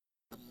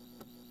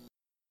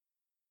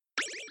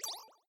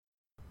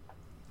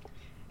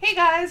Hey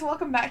guys,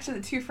 welcome back to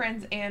the Two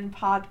Friends and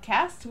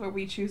podcast, where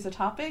we choose a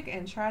topic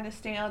and try to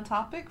stay on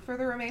topic for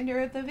the remainder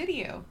of the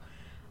video.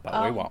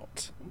 But we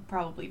won't.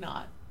 Probably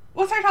not.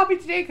 What's our topic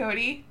today,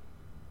 Cody?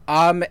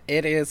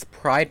 It is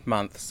Pride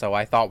Month, so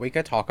I thought we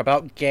could talk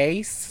about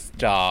gay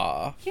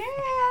stuff.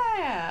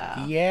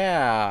 Yeah!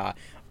 Yeah.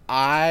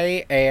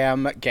 I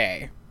am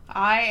gay.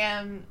 I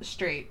am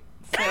straight,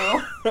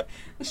 so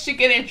this should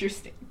get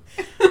interesting.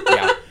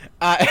 Yeah.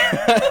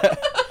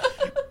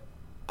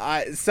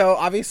 So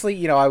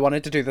obviously, I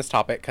wanted to do this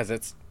topic because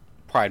it's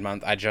Pride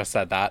Month. I just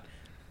said that.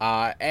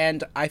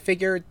 And I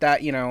figured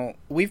that,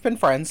 we've been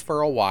friends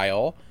for a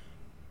while,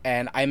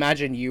 and I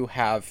imagine you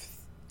have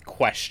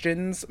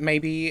questions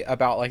maybe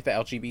about like the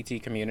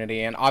LGBT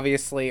community, and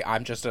obviously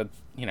I'm just a,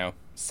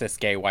 cis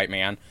gay white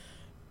man,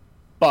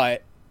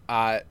 but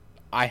I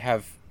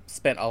have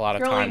spent a lot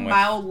of time with...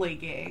 mildly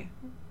gay.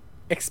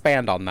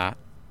 Expand on that.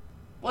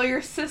 Well,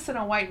 you're cis and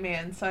a white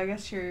man, so I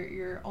guess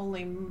you're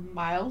only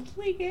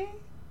mildly gay?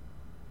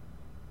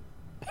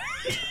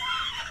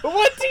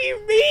 What do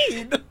you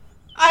mean?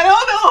 I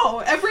don't know.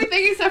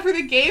 Everything except for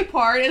the gay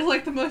part is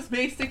like the most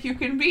basic you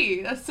can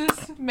be. A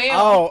cis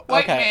male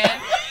white man.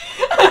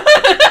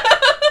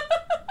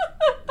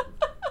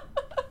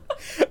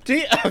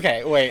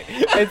 Okay, wait.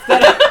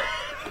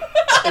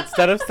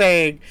 Instead of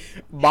saying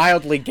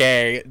mildly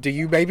gay, do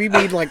you maybe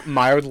mean like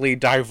mildly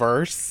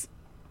diverse?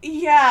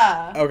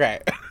 Yeah. Okay.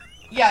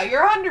 Yeah,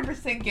 you're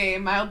 100% gay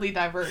and mildly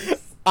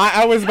diverse.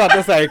 I was about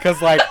to say,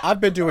 because, like, I've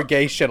been doing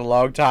gay shit a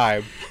long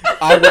time.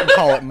 I wouldn't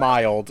call it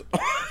mild.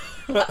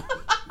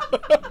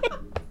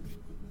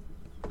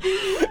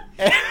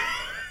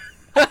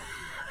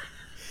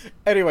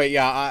 Anyway,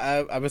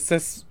 yeah, I'm a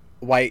cis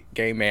white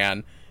gay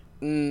man.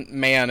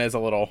 Man is a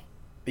little...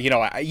 You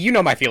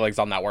know my feelings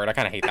on that word. I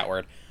kind of hate that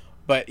word.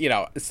 But,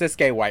 cis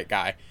gay white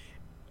guy.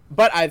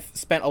 But I've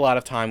spent a lot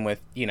of time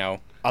with,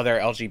 other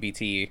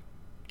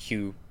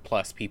LGBTQ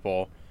plus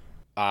people,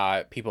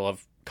 people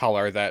of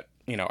color that,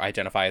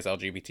 identify as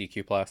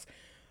LGBTQ plus.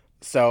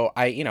 So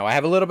I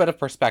have a little bit of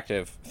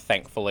perspective,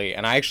 thankfully.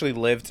 And I actually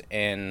lived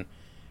in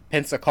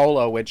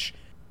Pensacola, which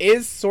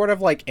is sort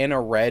of like in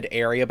a red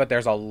area, but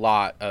there's a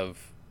lot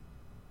of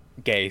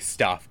gay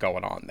stuff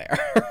going on there.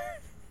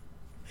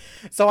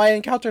 So I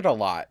encountered a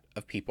lot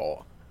of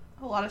people.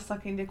 A lot of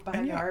sucking dick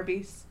behind the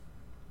Arby's.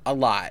 A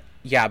lot.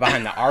 Yeah,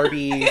 behind the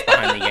Arby's,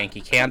 behind the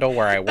Yankee Candle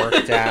where I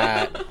worked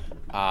at,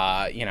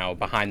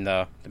 behind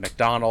the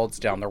McDonald's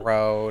down the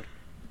road.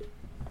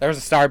 There was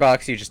a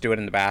Starbucks, you just do it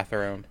in the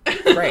bathroom.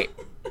 Great.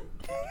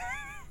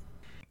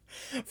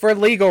 For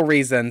legal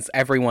reasons,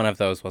 every one of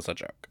those was a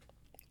joke.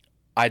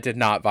 I did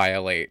not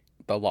violate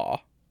the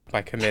law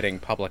by committing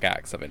public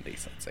acts of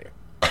indecency.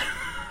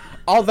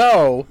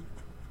 Although,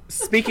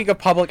 speaking of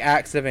public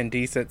acts of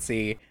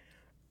indecency,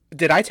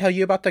 did I tell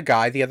you about the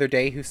guy the other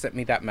day who sent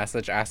me that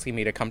message asking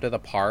me to come to the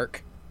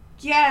park?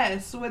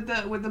 Yes, with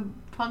the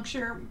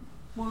puncture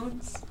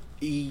wounds.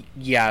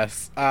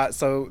 Yes.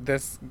 So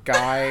this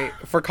guy,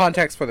 for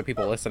context for the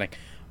people listening,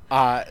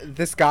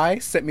 this guy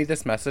sent me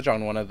this message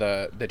on one of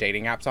the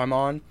dating apps I'm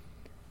on,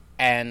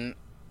 and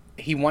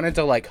he wanted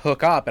to like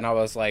hook up, and I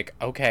was like,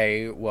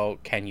 okay, well,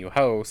 can you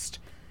host?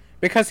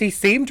 Because he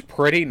seemed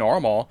pretty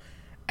normal,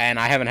 and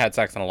I haven't had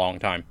sex in a long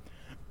time.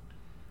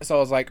 So I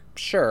was like,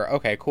 sure,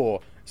 okay,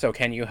 cool. So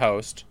can you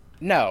host?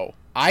 No,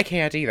 I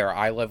can't either.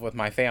 I live with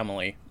my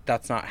family.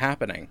 That's not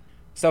happening.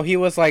 So he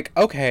was like,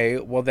 okay,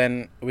 well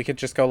then we could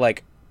just go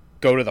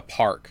to the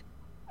park.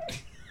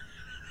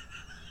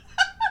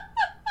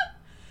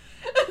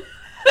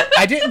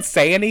 I didn't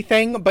say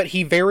anything, but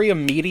he very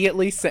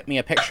immediately sent me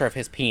a picture of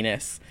his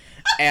penis.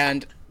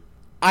 And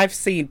I've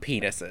seen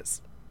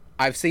penises.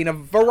 I've seen a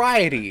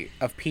variety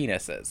of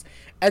penises.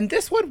 And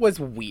this one was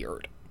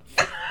weird.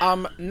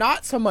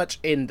 Not so much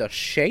in the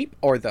shape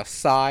or the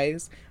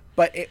size,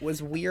 but it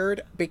was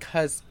weird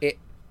because it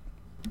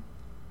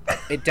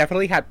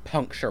definitely had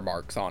puncture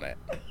marks on it.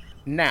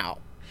 Now,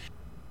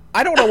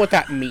 I don't know what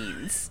that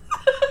means.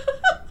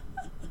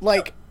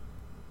 Like,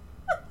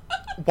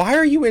 why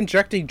are you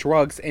injecting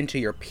drugs into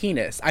your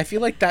penis? I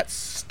feel like that's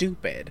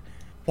stupid.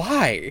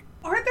 Why?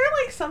 Aren't there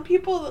like some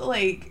people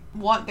that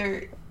want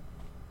their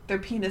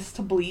penis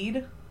to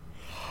bleed?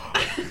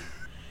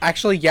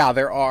 Actually, yeah,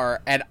 there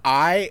are, and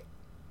I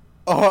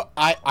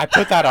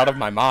put that out of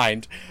my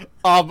mind.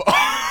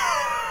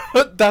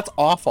 That's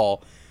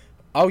awful.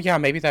 Oh yeah,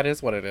 maybe that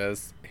is what it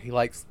is. He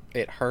likes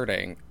it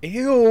hurting.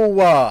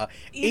 Ew.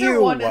 Either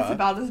one is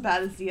about as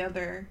bad as the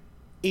other.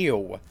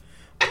 Ew.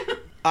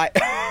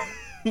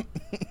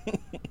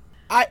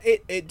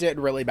 It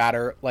didn't really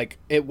matter. Like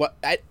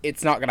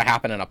it's not gonna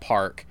happen in a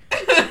park,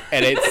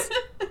 and it's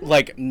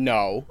like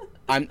no,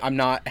 I'm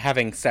not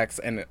having sex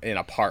in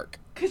a park.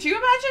 Could you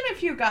imagine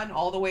if you gotten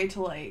all the way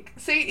to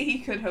say he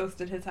could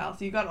host at his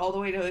house, you got all the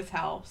way to his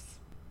house,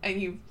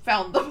 and you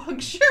found the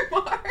puncture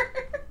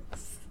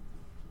marks?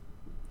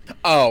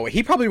 Oh,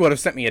 he probably would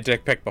have sent me a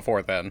dick pic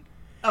before then.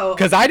 Oh.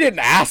 Because I didn't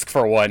ask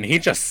for one, he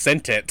just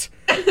sent it.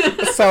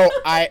 So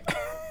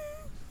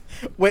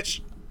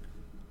which,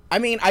 I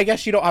mean, I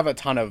guess you don't have a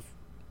ton of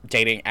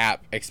dating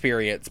app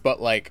experience,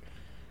 but like,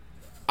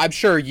 I'm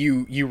sure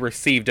you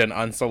received an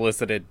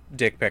unsolicited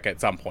dick pic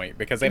at some point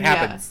because it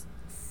happens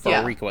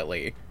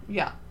frequently.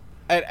 Yeah.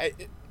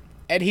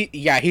 And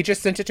he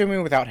just sent it to me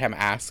without him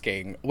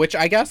asking, which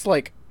I guess,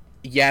 like,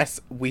 yes,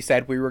 we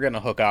said we were going to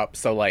hook up,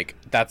 so, like,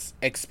 that's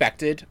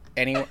expected.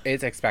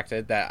 It's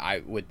expected that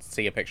I would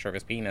see a picture of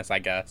his penis, I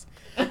guess.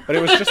 But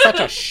it was just such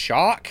a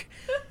shock.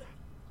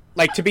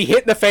 Like, to be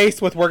hit in the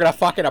face with "we're going to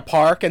fuck in a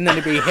park," and then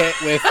to be hit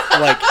with,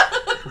 like,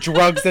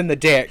 drugs in the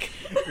dick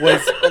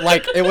was,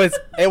 like, it was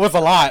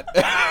a lot.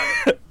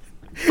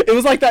 It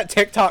was like that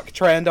TikTok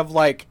trend of,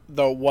 like,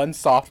 the one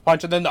soft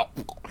punch and then the...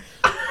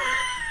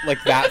 like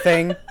that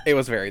thing. It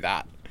was very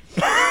that.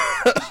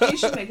 You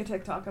should make a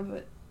TikTok of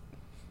it.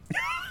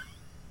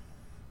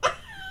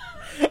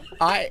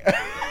 I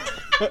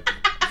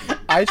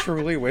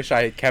truly wish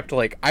I had kept,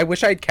 like, I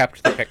wish I'd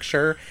kept the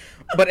picture,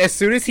 but as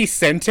soon as he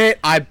sent it,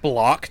 I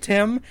blocked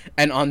him,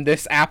 and on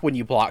this app, when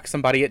you block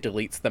somebody, it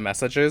deletes the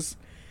messages,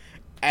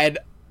 and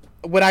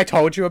when I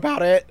told you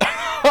about it,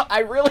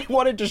 I really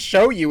wanted to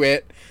show you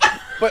it,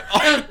 but...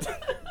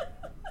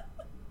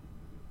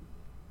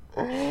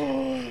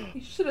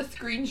 You should have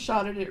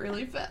screenshotted it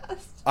really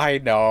fast. I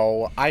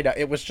know.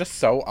 It was just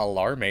so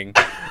alarming.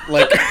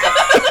 Like,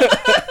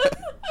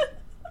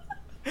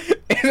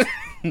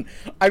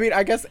 I mean,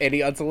 I guess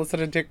any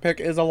unsolicited dick pic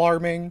is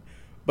alarming,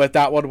 but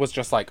that one was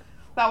just like...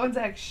 That one's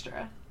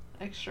extra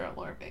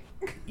alarming.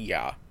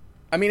 Yeah.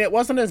 I mean, it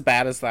wasn't as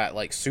bad as that,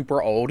 like,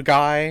 super old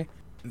guy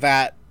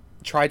that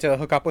tried to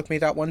hook up with me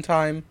that one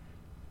time.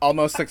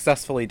 Almost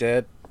successfully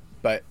did,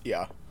 but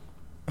yeah.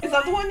 Is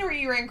that the one where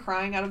you ran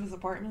crying out of his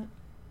apartment?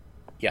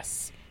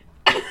 Yes.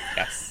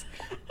 Yes.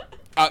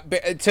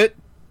 To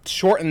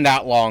shorten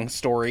that long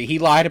story, he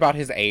lied about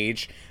his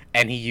age,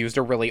 and he used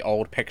a really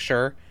old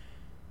picture.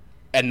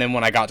 And then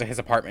when I got to his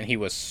apartment, he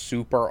was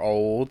super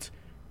old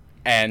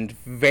and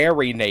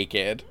very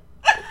naked.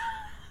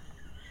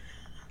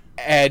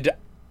 And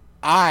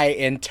I,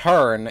 in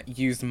turn,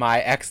 used my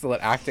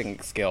excellent acting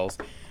skills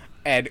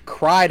and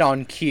cried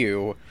on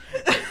cue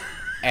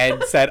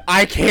and said,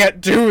 "I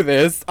can't do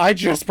this. I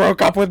just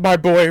broke up with my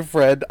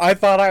boyfriend. I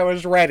thought I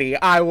was ready.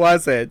 I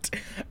wasn't."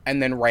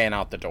 And then ran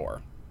out the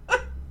door.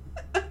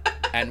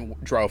 And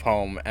drove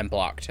home and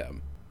blocked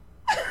him.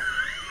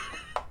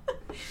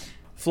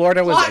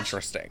 Florida was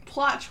interesting.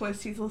 Plot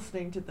twist, he's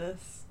listening to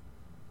this.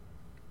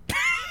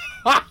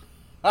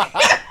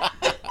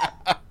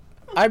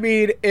 I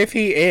mean, if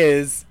he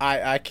is,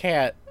 I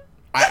can't...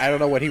 I don't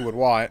know what he would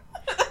want.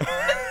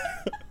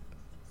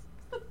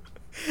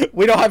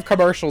 We don't have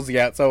commercials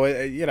yet, so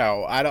you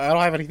know, I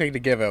don't have anything to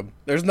give him.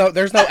 There's no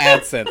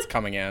AdSense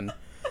coming in.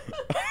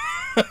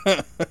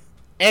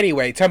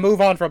 Anyway, to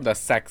move on from the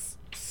sex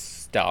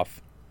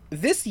stuff,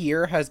 this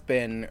year has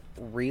been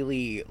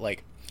really,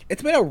 like,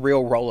 it's been a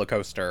real roller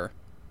coaster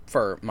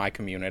for my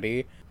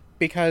community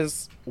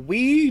because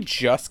we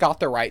just got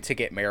the right to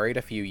get married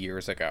a few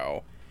years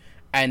ago,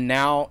 and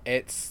now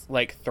it's,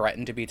 like,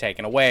 threatened to be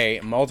taken away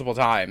multiple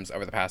times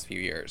over the past few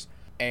years.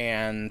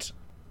 And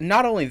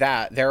not only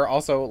that, there are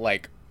also,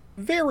 like,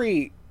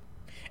 very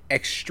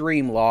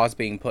extreme laws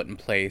being put in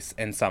place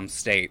in some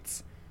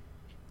states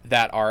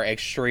that are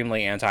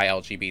extremely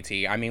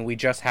anti-LGBT. I mean, we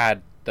just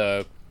had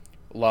the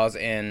laws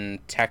in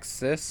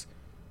Texas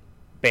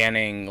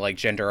banning, like,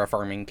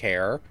 gender-affirming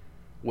care,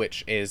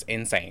 which is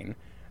insane.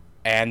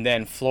 And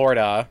then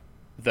Florida,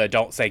 the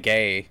Don't Say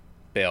Gay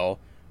bill,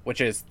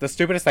 which is the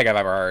stupidest thing I've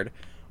ever heard.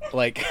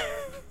 Like,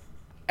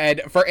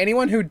 and for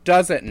anyone who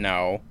doesn't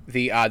know,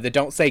 the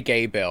Don't Say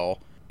Gay bill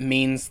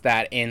means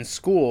that in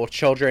school,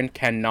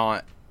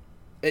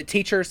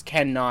 teachers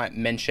cannot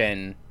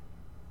mention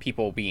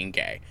people being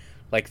gay.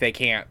 Like, they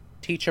can't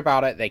teach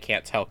about it, they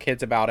can't tell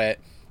kids about it,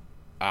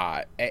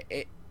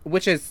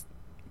 which is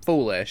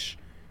foolish,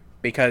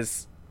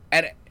 because,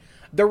 and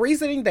the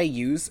reasoning they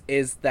use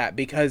is that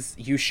because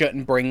you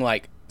shouldn't bring,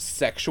 like,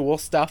 sexual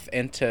stuff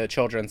into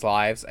children's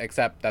lives,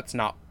 except that's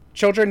not...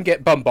 Children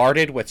get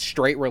bombarded with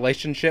straight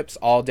relationships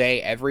all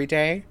day, every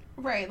day.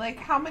 Right, like,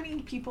 how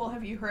many people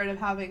have you heard of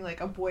having,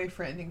 like, a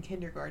boyfriend in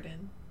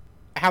kindergarten?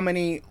 How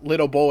many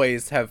little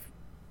boys have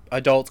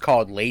adults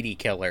called lady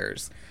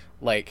killers?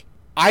 Like,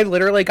 I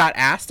literally got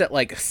asked at,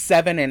 like,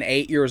 7 and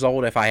 8 years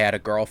old if I had a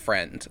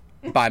girlfriend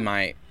by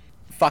my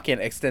fucking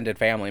extended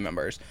family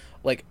members.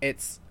 Like,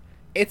 it's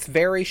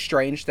very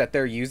strange that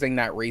they're using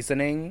that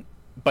reasoning,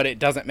 but it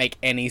doesn't make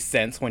any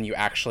sense when you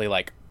actually,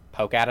 like,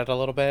 poke at it a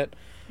little bit.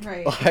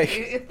 Right. Like,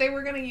 if they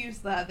were going to use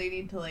that, they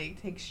need to,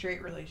 like, take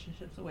straight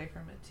relationships away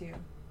from it, too.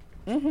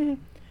 Mm-hmm.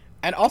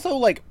 And also,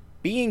 like,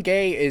 being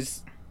gay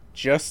is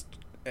just...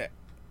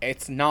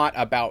 It's not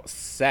about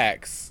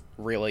sex,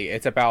 really.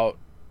 It's about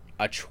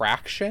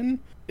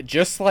attraction.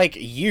 Just like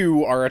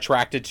you are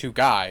attracted to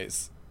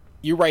guys.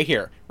 You right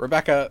here.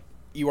 Rebecca,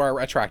 you are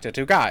attracted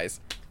to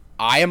guys.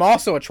 I am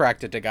also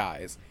attracted to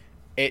guys.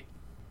 It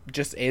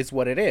just is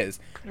what it is.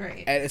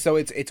 Right. And so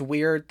it's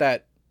weird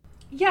that...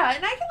 Yeah,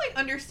 and I can, like,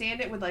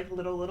 understand it with, like,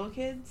 little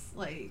kids.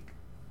 Like,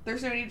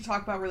 there's no need to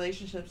talk about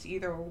relationships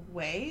either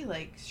way,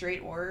 like,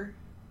 straight or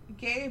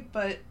gay,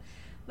 but,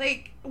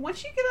 Like,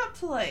 once you get up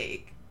to,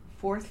 like,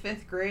 4th,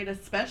 5th grade,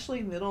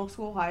 especially middle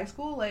school, high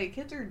school, like,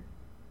 kids are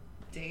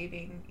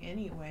dating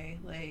anyway.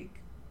 Like...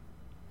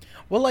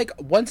 Well, like,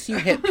 once you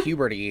hit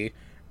puberty,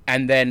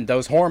 and then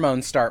those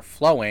hormones start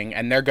flowing,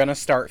 and they're gonna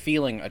start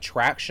feeling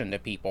attraction to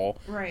people.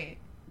 Right.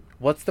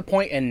 What's the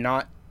point in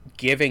not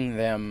giving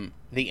them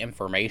the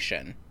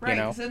information? Right, you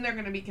know? because then they're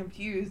gonna be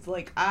confused.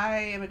 Like, I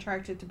am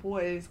attracted to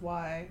boys,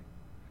 why?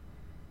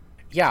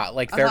 Yeah,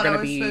 like, they're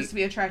gonna be... I was supposed to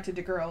be attracted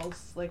to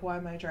girls. Like, why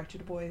am I attracted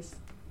to boys?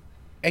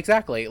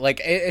 Exactly. Like,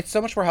 it's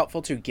so much more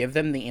helpful to give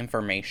them the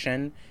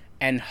information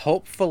and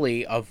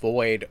hopefully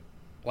avoid,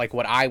 like,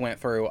 what I went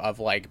through of,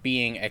 like,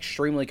 being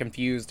extremely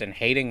confused and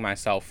hating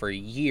myself for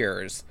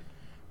years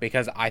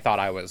because I thought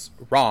I was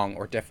wrong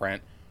or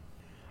different.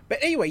 But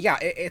anyway, yeah,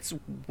 it's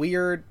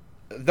weird.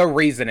 The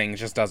reasoning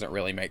just doesn't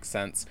really make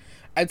sense.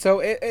 And so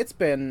it's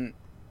kind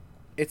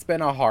of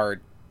been a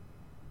hard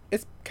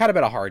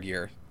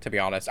year, to be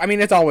honest. I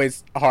mean, it's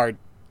always hard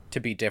to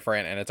be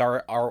different, and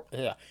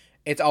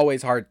it's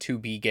always hard to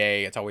be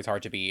gay. It's always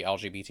hard to be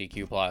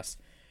LGBTQ+.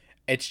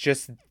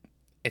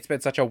 It's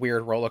been such a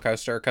weird roller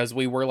coaster because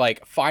we were,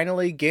 like,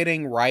 finally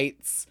getting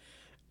rights,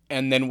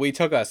 and then we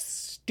took a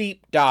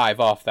steep dive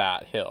off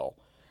that hill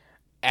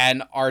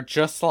and are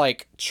just,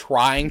 like,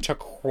 trying to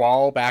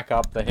crawl back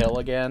up the hill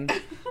again.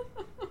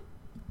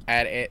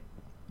 And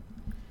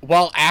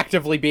while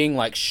actively being,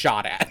 like,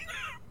 shot at.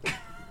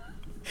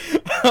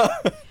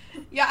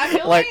 Yeah, I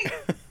feel like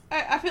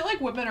I feel like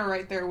women are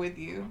right there with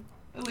you.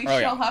 At least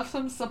y'all have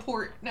some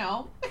support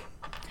now.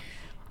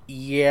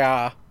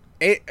 Yeah.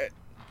 It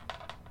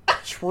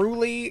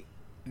truly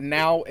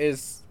now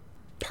is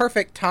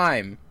perfect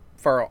time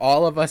for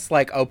all of us,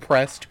 like,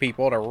 oppressed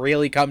people to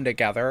really come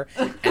together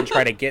and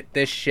try to get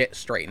this shit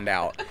straightened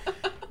out.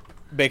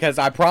 Because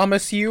I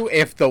promise you,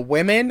 if the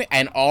women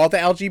and all the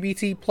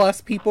LGBT plus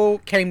people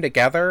came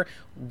together,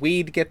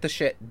 we'd get the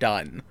shit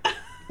done.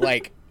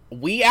 Like,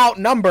 we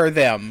outnumber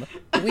them.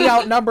 We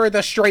outnumber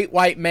the straight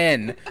white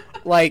men.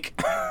 Like,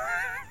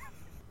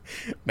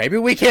 maybe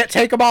we can't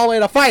take them all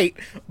in a fight,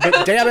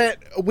 but damn it,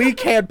 we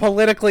can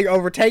politically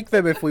overtake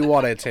them if we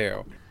wanted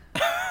to.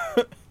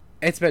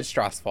 It's been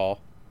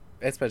stressful.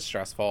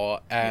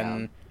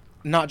 And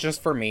not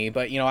just for me,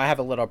 but, you know, I have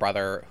a little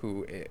brother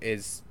who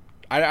is...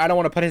 I don't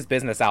want to put his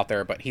business out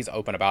there, but he's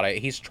open about it.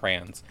 He's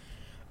trans.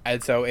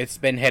 And so it's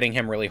been hitting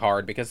him really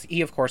hard because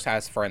he, of course,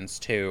 has friends,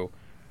 too,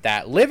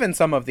 that live in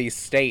some of these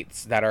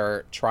states that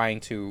are trying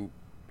to,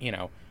 you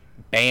know,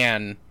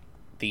 ban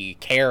the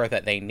care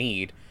that they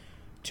need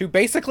to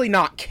basically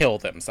not kill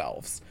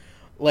themselves.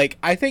 Like,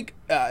 I think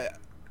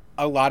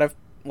a lot of,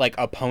 like,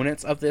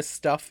 opponents of this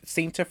stuff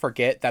seem to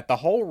forget that the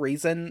whole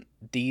reason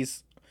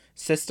these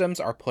systems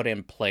are put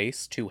in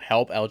place to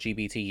help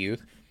LGBT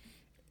youth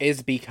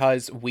is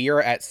because we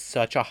are at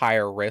such a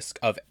higher risk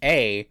of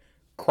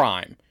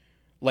crime.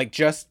 Like,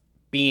 just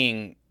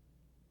being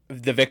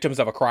the victims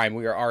of a crime,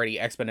 we are already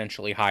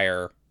exponentially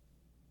higher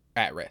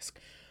at risk.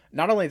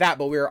 Not only that,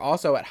 but we are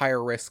also at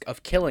higher risk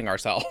of killing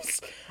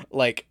ourselves,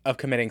 like, of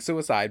committing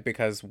suicide,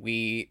 because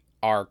we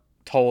are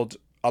told,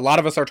 a lot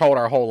of us are told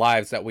our whole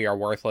lives that we are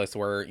worthless,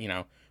 we're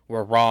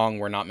wrong,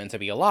 we're not meant to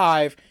be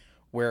alive,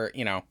 we're,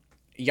 yada,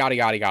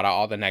 yada, yada,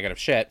 all the negative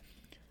shit.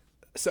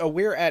 So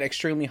we're at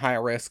extremely high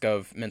risk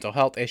of mental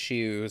health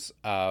issues,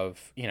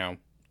 of,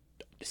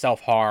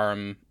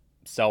 self-harm,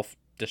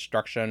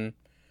 self-destruction.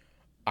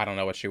 I don't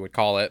know what you would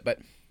call it,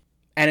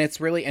 and it's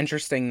really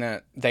interesting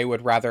that they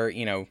would rather,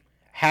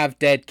 have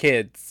dead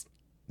kids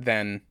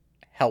than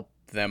help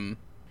them.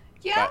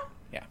 Yeah. But,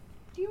 yeah.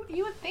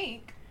 You would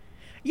think.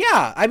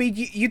 Yeah, I mean,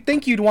 you'd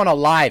think you'd want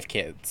alive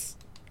kids.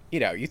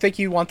 You think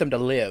you'd want them to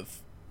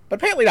live. But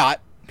apparently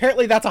not.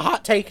 Apparently that's a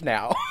hot take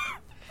now.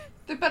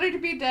 They're better to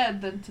be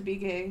dead than to be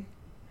gay.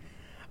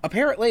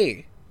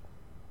 Apparently.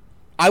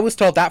 I was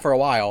told that for a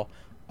while.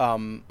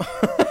 What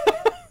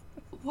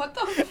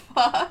the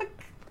fuck?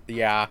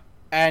 Yeah.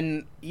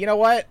 And you know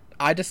what?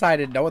 I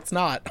decided, no, it's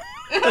not.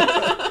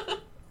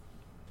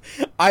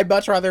 I'd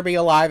much rather be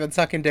alive and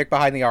sucking dick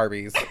behind the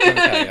Arby's. Let me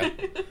tell you.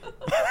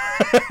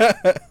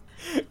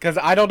 Because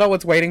I don't know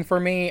what's waiting for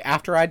me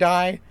after I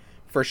die,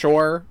 for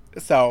sure.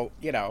 So,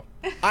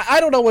 I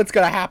don't know what's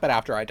going to happen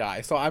after I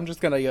die. So I'm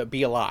just going to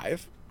be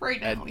alive.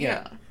 Right now, and,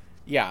 yeah.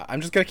 Yeah, I'm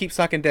just going to keep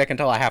sucking dick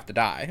until I have to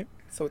die.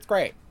 So it's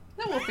great.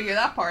 Then we'll figure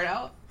that part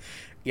out.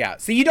 Yeah,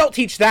 see, you don't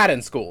teach that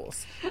in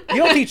schools. You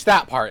don't teach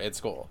that part in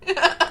school.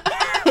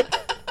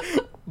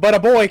 But a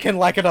boy can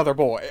like another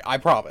boy. I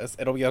promise.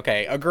 It'll be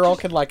okay. A girl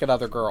can like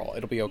another girl.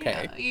 It'll be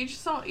okay.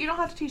 Yeah, you don't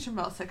have to teach them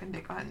about sucking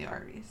dick behind the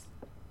Arby's.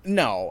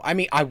 No, I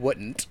mean, I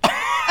wouldn't.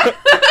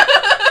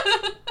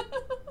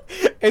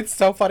 It's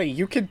so funny.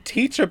 You can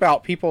teach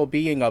about people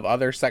being of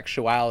other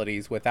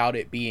sexualities without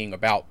it being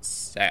about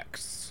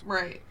sex.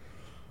 Right.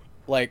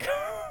 Like...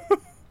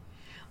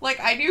 Like,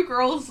 I knew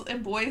girls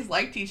and boys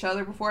liked each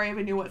other before I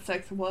even knew what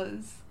sex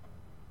was.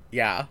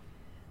 Yeah.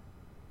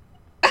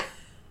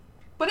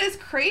 But it's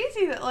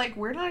crazy that, like,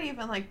 we're not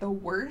even, like, the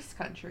worst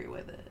country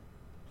with it.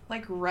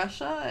 Like,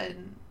 Russia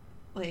and,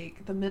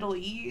 like, the Middle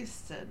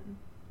East and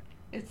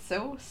It's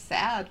so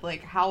sad,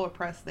 like, how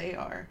oppressed they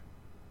are.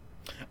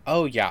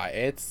 Oh, yeah,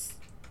 it's...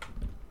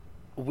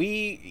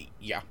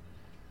 Yeah.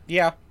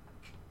 Yeah.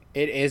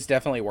 It is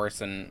definitely worse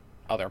than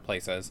other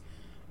places.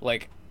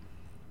 Like,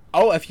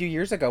 a few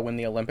years ago when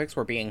the Olympics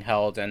were being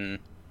held and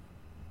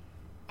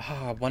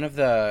one of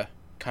the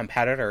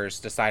competitors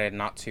decided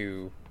not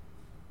to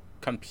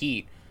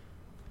compete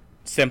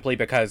simply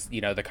because,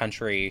 the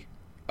country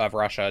of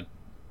Russia,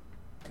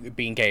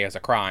 being gay is a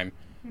crime.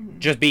 Mm-hmm.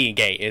 Just being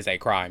gay is a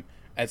crime.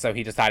 And so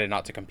he decided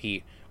not to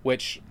compete,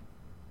 which,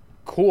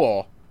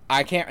 cool.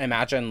 I can't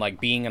imagine,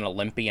 like, being an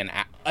Olympian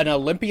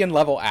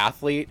level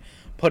athlete,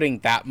 putting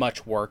that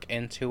much work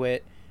into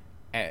it,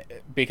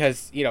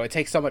 because, it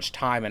takes so much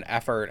time and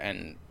effort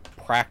and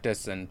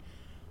practice and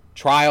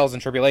trials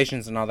and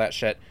tribulations and all that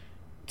shit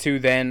to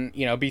then,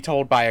 be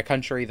told by a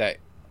country that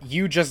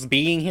you just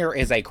being here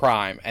is a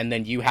crime, and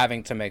then you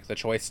having to make the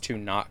choice to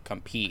not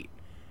compete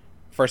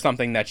for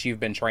something that you've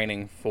been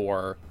training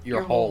for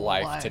your whole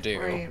life to do.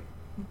 Right.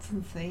 It's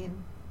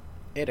insane.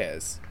 It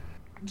is.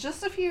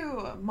 Just a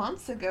few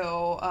months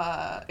ago,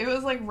 it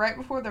was like right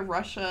before the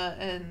Russia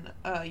and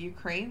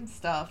Ukraine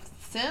stuff,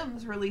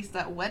 Sims released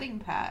that wedding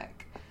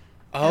pack.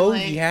 Oh,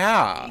 and, like,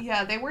 yeah.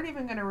 Yeah, they weren't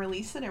even going to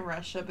release it in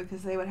Russia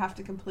because they would have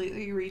to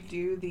completely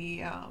redo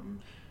the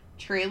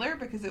trailer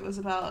because it was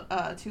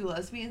about two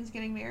lesbians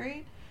getting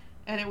married,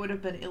 and it would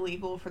have been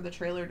illegal for the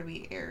trailer to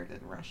be aired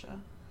in Russia.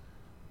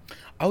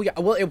 Oh yeah,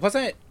 well it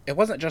wasn't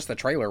just the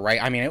trailer,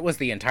 right? I mean, it was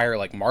the entire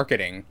like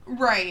marketing.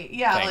 Right.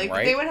 Yeah, thing, like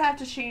right? They would have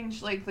to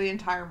change like the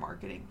entire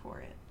marketing for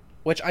it.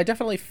 Which I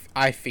definitely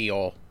I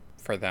feel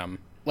for them.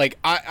 Like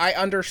I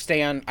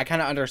understand, I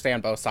kind of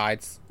understand both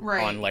sides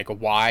on like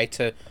why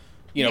to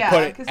put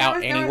it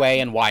out anyway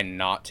and why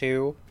not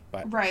to.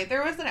 But right,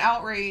 there was an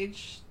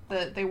outrage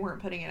that they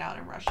weren't putting it out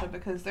in Russia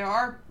because there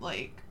are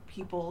like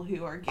people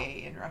who are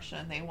gay in Russia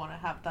and they want to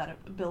have that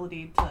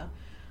ability to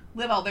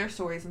live out their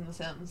stories in The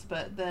Sims,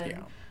 but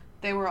then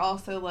they were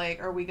also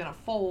like, are we going to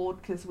fold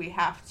because we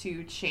have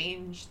to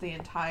change the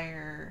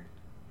entire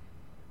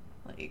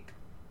like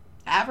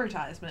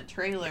advertisement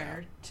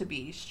trailer to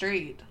be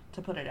straight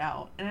to put it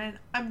out. And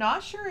I'm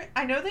not sure,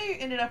 I know they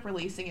ended up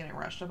releasing it in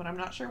Russia, but I'm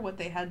not sure what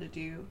they had to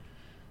do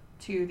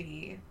to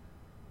the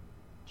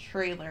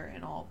trailer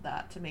and all of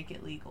that to make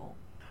it legal.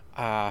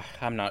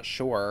 I'm not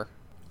sure.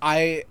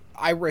 I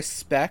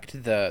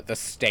respect the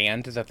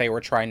stand that they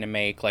were trying to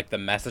make, like the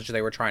message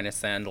they were trying to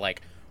send,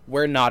 like,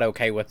 we're not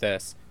okay with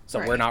this, so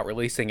we're not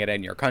releasing it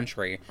in your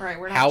country. Right,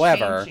 we're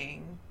not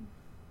changing.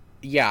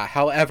 Yeah,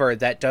 however,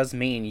 that does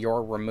mean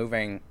you're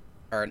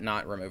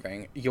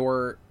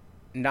you're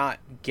not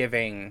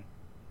giving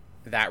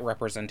that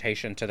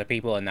representation to the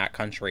people in that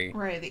country.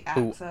 Right, the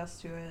access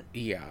to it.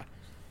 Yeah.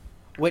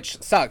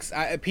 Which sucks.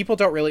 People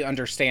don't really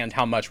understand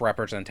how much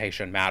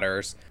representation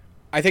matters.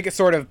 I think it's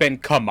sort of been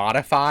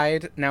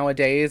commodified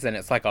nowadays, and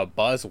it's like a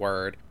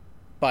buzzword.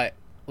 But,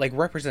 like,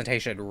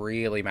 representation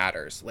really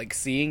matters. Like,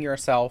 seeing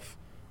yourself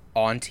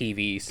on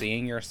TV,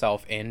 seeing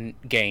yourself in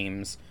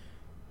games,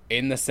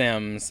 in The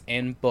Sims,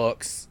 in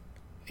books,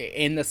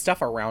 in the stuff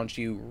around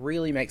you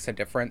really makes a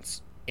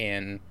difference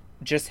in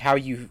just how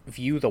you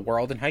view the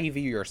world and how you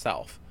view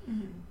yourself.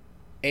 Mm-hmm.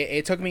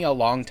 It took me a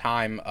long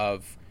time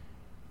of,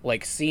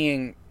 like,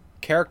 seeing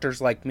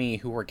characters like me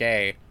who were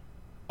gay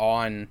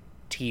on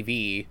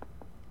TV,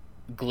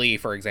 Glee,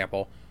 for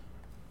example.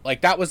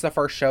 Like, that was the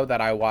first show that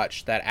I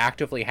watched that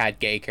actively had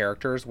gay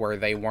characters where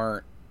they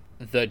weren't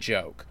the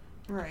joke.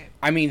 Right.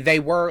 I mean, they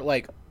were,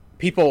 like,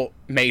 people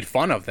made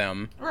fun of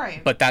them.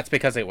 Right. But that's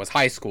because it was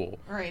high school.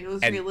 Right, it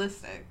was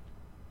realistic.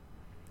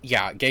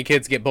 Yeah, gay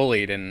kids get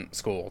bullied in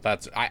school.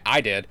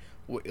 I did.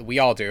 We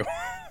all do.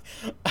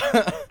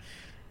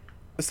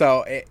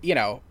 So,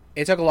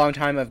 it took a long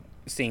time of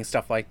seeing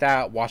stuff like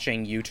that,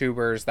 watching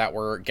YouTubers that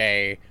were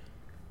gay,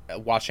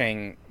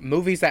 watching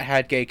movies that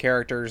had gay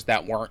characters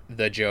that weren't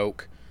the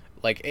joke.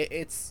 Like,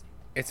 it's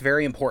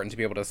very important to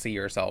be able to see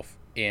yourself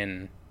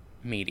in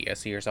media,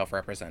 see yourself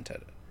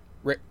represented.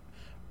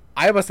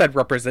 I almost said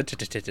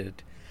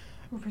represented,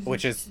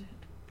 which is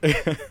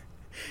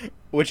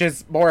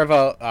more of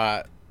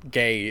a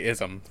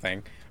gayism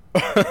thing.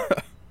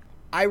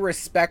 I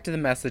respect the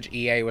message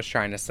EA was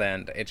trying to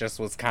send. It just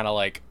was kind of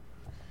like,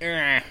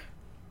 eh.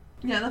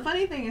 Yeah, the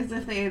funny thing is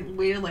if they had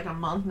waited like a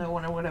month, no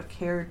one would have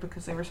cared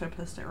because they were so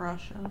pissed at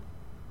Russia.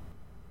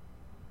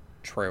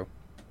 True.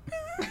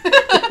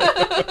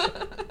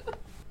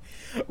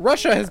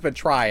 Russia has been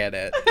trying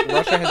it.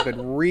 Russia has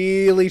been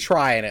really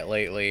trying it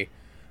lately.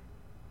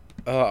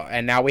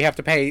 And now we have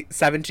to pay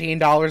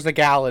 $17 a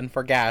gallon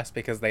for gas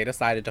because they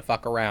decided to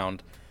fuck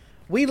around.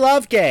 We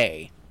love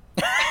gay.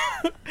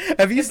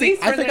 Have you seen?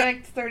 For the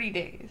next 30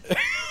 days.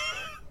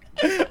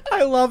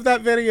 I love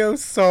that video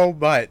so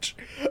much.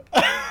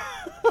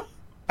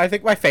 I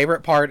think my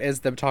favorite part is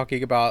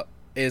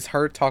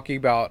her talking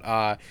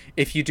about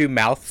if you do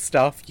mouth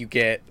stuff, you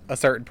get a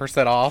certain %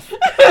 off.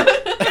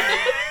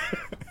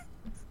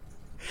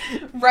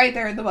 Right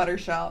there in the butter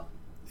shop.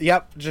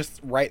 Yep, just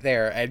right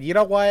there. And you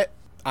know what?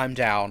 I'm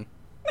down.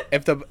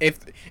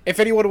 If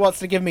anyone wants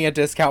to give me a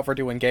discount for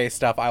doing gay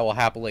stuff, I will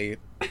happily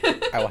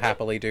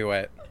do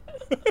it.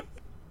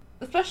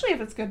 Especially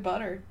if it's good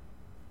butter.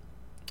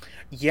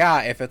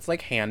 Yeah, if it's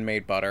like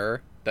handmade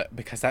butter,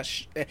 because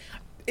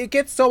it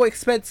gets so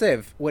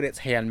expensive when it's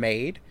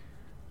handmade,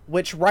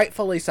 which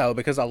rightfully so,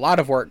 because a lot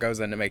of work goes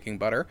into making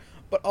butter.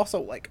 But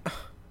also, like,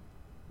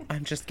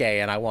 I'm just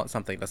gay and I want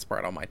something to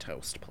spread on my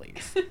toast,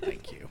 please.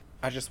 Thank you.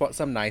 I just want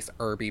some nice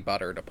herby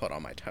butter to put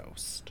on my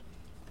toast.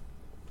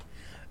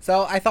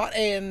 So I thought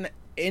an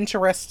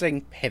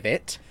interesting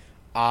pivot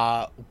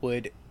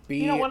would be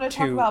You don't want to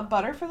talk about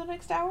butter for the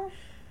next hour?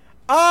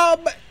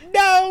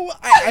 No.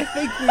 I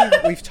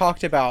think we've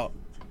talked about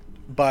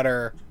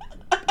butter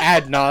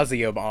ad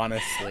nauseum,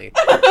 honestly.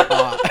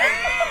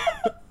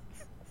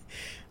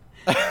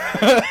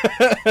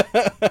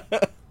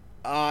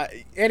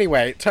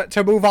 Anyway,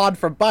 to move on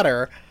from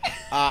butter,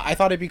 I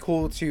thought it'd be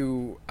cool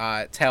to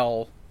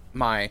tell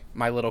my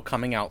little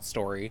coming out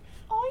story.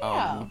 Oh,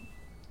 yeah.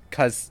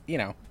 'Cause,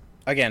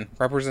 again,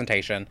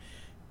 representation.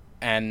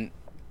 And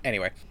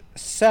anyway,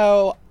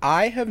 so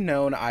I have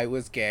known I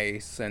was gay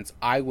since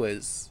I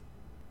was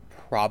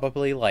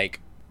probably like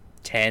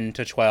 10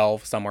 to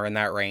 12, somewhere in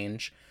that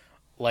range.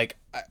 Like,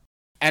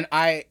 and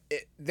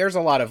there's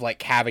a lot of like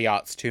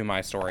caveats to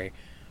my story.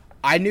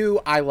 I knew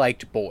I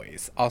liked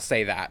boys, I'll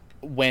say that,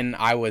 when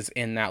I was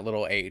in that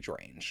little age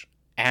range.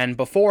 And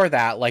before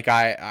that, like,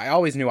 I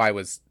always knew I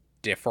was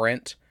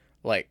different.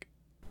 Like,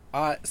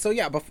 so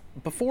yeah,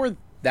 before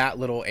that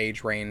little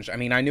age range, I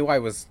mean, I knew I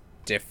was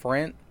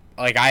different.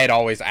 Like, I had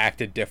always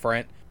acted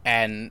different.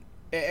 And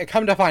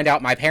come to find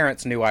out, my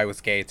parents knew I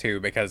was gay too,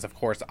 because of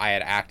course I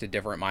had acted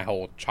different my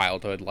whole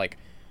childhood. Like,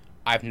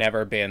 I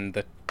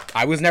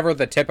was never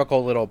the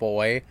typical little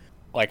boy.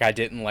 Like, I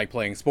didn't like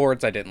playing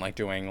sports. I didn't like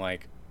doing,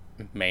 like,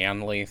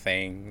 manly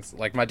things.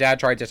 Like, my dad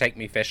tried to take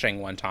me fishing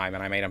one time,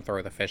 and I made him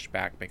throw the fish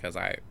back because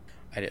I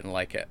didn't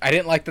like it. I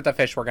didn't like that the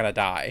fish were gonna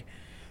die,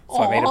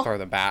 so I made him throw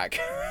them back.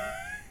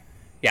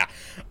 Yeah.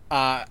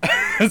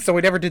 So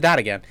we never did that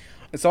again.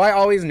 So I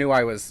always knew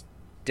I was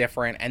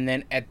different, and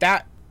then at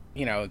that,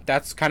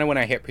 that's kind of when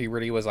I hit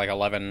puberty, was like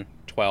 11,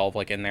 12,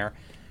 like in there.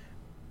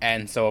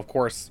 And so, of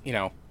course,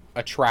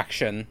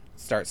 attraction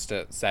starts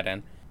to set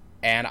in.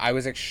 And I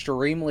was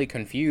extremely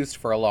confused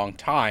for a long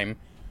time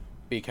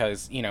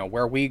because,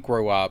 where we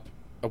grew up,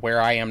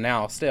 where I am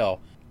now still,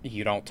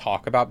 you don't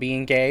talk about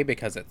being gay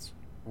because it's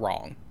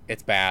wrong.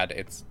 It's bad.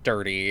 It's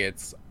dirty.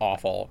 It's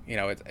awful.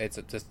 It's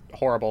just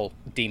horrible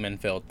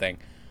demon-filled thing.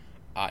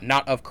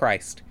 Not of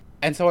Christ.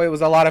 And so it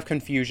was a lot of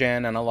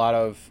confusion and a lot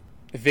of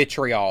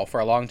vitriol for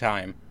a long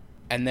time.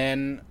 And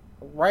then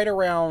right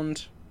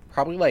around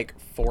probably like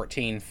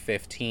 14,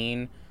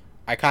 15,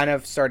 I kind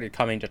of started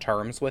coming to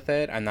terms with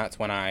it. And that's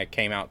when I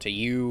came out to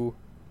you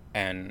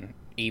and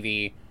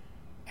Evie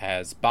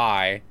as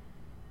bi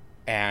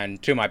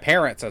and to my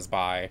parents as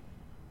bi.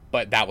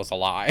 But that was a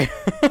lie.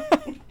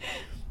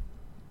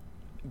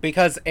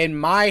 Because in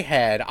my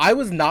head, I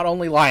was not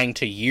only lying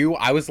to you,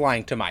 I was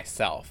lying to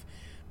myself.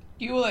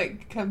 You were,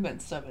 like,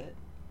 convinced of it.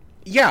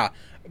 Yeah,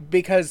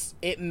 because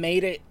it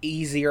made it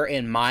easier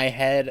in my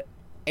head.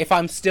 If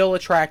I'm still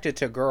attracted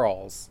to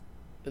girls,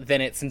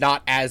 then it's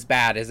not as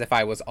bad as if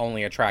I was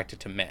only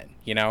attracted to men,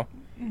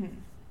 Mm-hmm.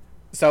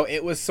 So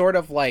it was sort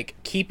of like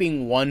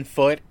keeping one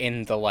foot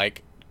in the,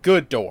 like,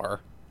 good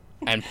door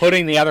and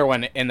putting the other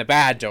one in the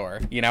bad door,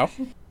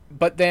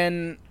 But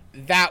then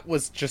that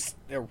was just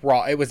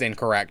raw. It was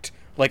incorrect.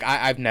 Like,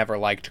 I've never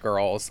liked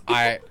girls.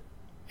 I've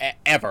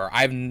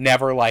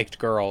never liked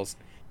girls.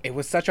 It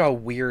was such a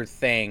weird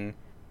thing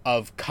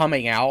of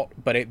coming out,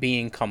 but it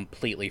being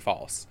completely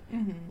false.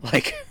 Mm-hmm.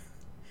 Like,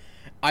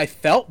 I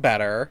felt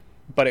better,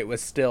 but it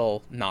was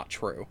still not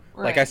true.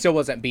 Right. Like, I still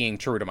wasn't being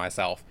true to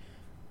myself.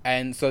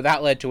 And so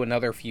that led to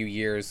another few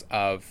years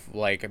of,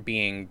 like,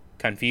 being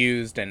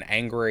confused and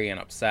angry and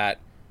upset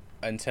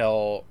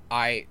until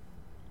I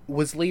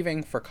was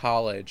leaving for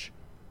college.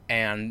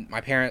 And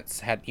my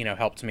parents had,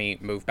 helped me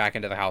move back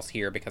into the house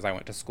here because I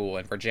went to school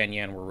in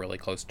Virginia and we're really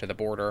close to the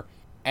border.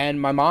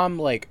 And my mom,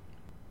 like,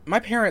 my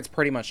parents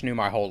pretty much knew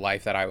my whole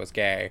life that I was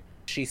gay.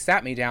 She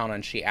sat me down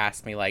and she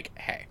asked me, like,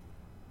 hey,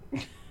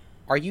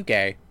 are you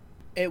gay?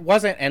 It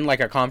wasn't in, like,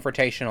 a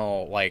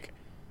confrontational, like,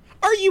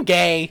 are you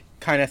gay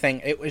kind of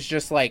thing. It was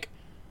just, like,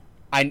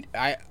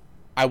 I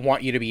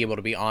want you to be able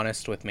to be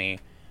honest with me.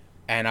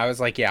 And I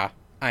was like, yeah,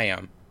 I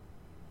am.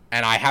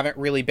 And I haven't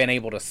really been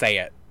able to say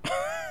it.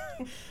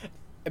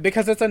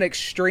 Because it's an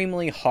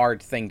extremely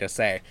hard thing to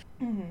say.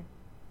 Mm-hmm.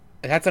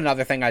 That's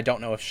another thing I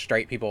don't know if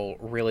straight people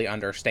really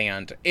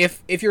understand.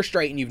 If you're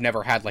straight and you've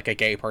never had, like, a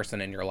gay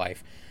person in your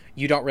life,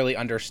 you don't really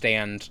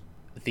understand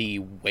the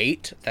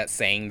weight that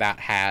saying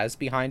that has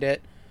behind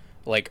it.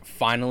 Like,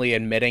 finally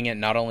admitting it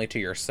not only to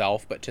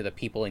yourself, but to the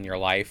people in your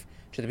life,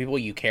 to the people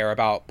you care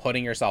about,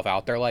 putting yourself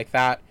out there like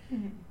that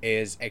mm-hmm.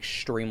 is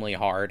extremely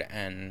hard.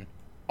 And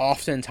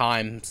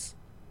oftentimes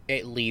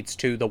it leads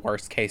to the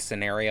worst case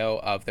scenario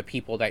of the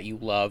people that you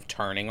love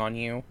turning on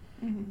you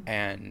mm-hmm.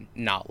 and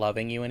not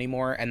loving you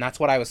anymore. And that's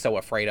what I was so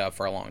afraid of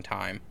for a long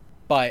time.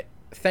 But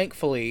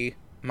thankfully,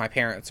 my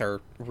parents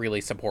are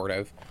really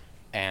supportive,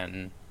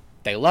 and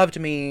they loved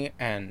me,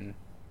 and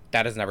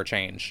that has never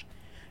changed.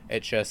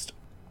 It just...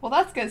 Well,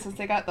 that's good, since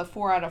they got the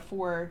 4 out of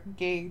 4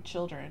 gay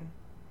children.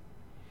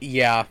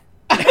 Yeah.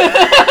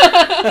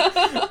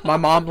 My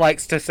mom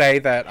likes to say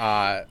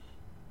that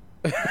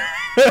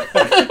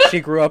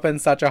she grew up in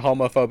such a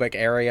homophobic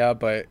area,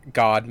 but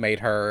God made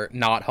her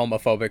not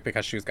homophobic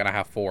because she was going to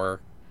have 4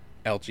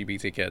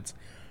 LGBT kids.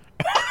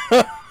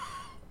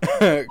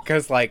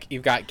 Because, like,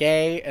 you've got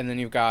gay, and then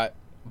you've got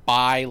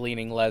bi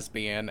leaning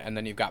lesbian, and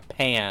then you've got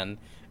pan,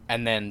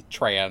 and then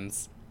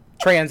trans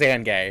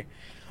and gay.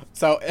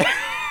 So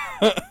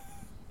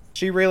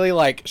she really,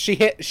 like,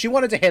 she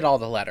wanted to hit all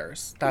the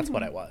letters. That's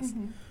what it was.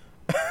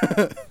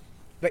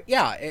 But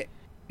yeah,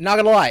 not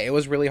gonna lie, it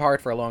was really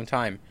hard for a long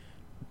time.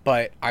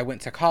 But I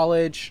went to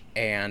college,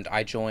 and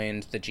I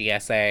joined the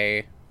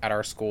GSA at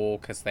our school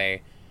because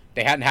they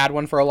hadn't had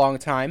one for a long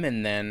time,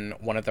 and then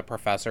one of the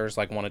professors,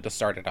 like, wanted to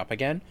start it up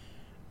again.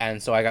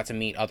 And so I got to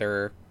meet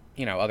other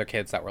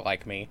kids that were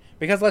like me.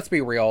 Because let's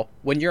be real,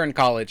 when you're in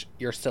college,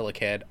 you're still a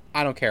kid.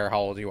 I don't care how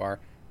old you are.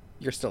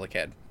 You're still a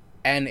kid.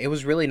 And it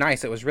was really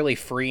nice. It was really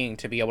freeing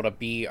to be able to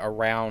be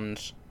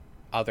around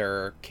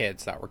other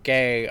kids that were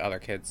gay, other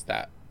kids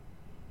that,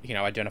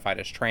 identified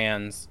as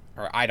trans.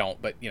 Or I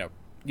don't, but, you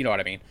know what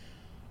I mean.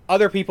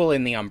 Other people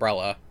in the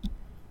umbrella.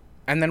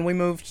 And then we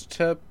moved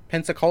to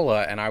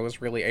Pensacola, and I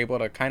was really able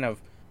to kind of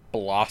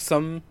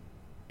blossom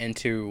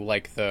into,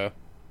 like, the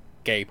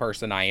gay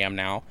person I am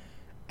now.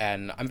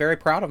 And I'm very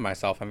proud of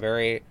myself. I'm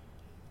very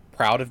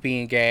proud of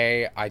being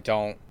gay.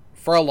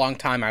 For a long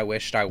time, I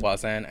wished I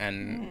wasn't,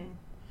 and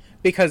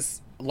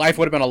because life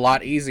would have been a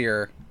lot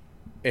easier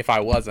if I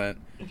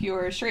wasn't. If you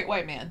were a straight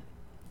white man.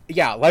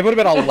 Yeah, life would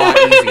have been a lot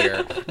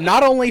easier.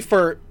 Not only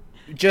for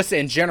just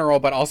in general,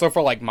 but also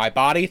for, like, my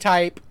body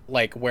type,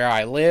 like, where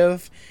I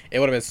live. It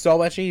would have been so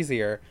much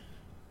easier,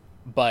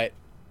 but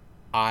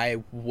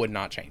I would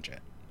not change it.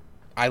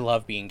 I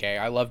love being gay.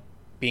 I love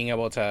being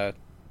able to...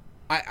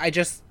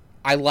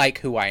 I like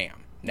who I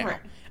am now. Right.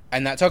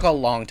 And that took a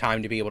long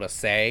time to be able to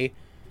say.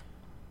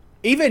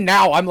 Even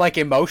now, I'm, like,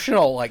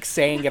 emotional, like,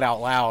 saying it out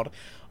loud.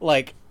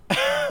 Like...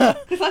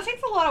 Because that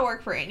takes a lot of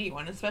work for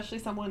anyone, especially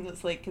someone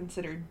that's, like,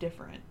 considered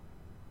different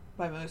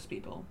by most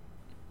people.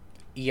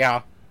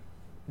 Yeah.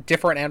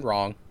 Different and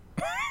wrong.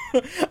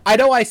 I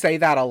know I say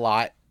that a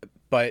lot,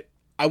 but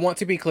I want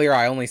to be clear,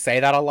 I only say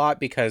that a lot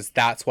because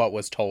that's what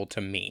was told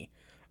to me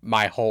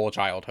my whole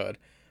childhood,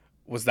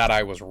 was that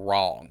I was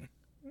wrong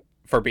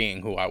for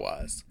being who I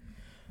was.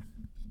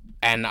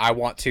 And I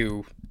want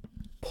to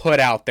put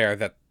out there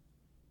that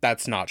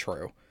that's not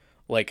true.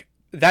 Like,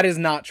 that is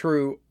not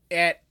true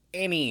at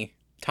any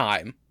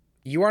time.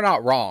 You are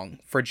not wrong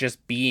for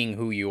just being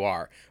who you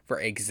are, for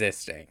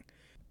existing.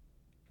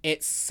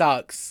 It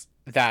sucks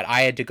that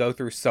I had to go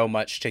through so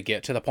much to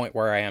get to the point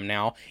where I am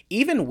now.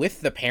 Even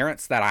with the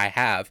parents that I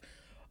have,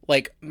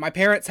 like, my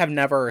parents have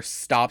never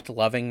stopped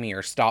loving me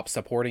or stopped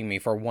supporting me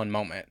for one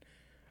moment.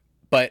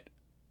 But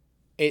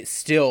it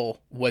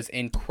still was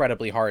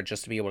incredibly hard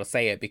just to be able to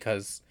say it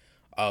because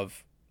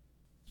of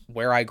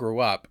where I grew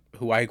up,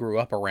 who I grew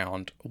up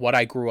around, what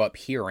I grew up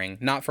hearing,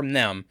 not from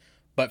them,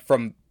 but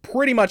from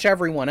pretty much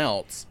everyone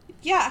else.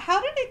 Yeah, how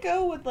did it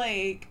go with,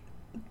 like,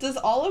 does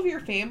all of your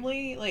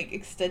family, like,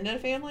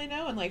 extended family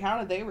know? And, like, how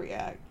did they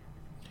react?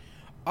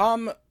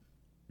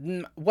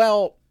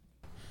 Well,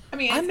 I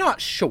mean, I'm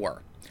not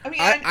sure. I mean,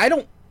 I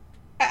don't...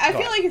 I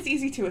feel like it's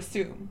easy to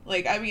assume.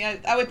 Like, I mean,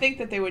 I would think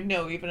that they would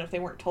know even if they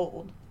weren't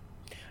told.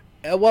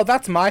 Well,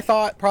 that's my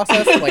thought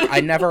process. Like, I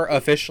never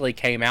officially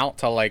came out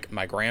to, like,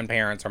 my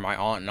grandparents or my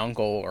aunt and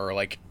uncle, or,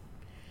 like,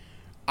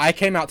 I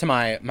came out to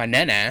my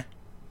nene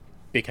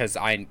because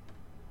I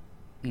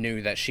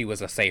knew that she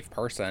was a safe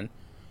person.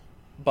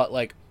 But,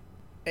 like,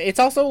 it's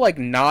also, like,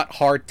 not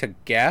hard to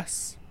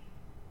guess.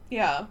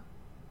 Yeah.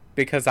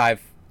 Because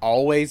I've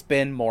always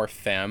been more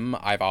femme.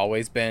 I've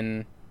always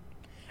been...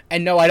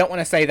 And no, I don't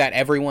want to say that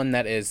everyone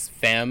that is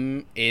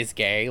femme is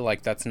gay.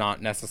 Like, that's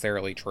not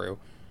necessarily true.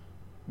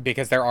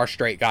 Because there are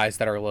straight guys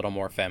that are a little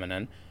more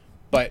feminine.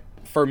 But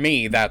for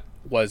me, that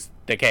was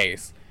the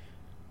case.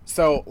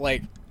 So,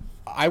 like,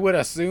 I would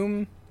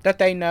assume that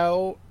they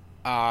know.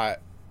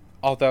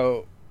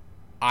 Although,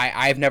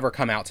 I've never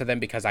come out to them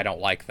because I don't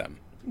like them.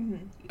 Mm-hmm.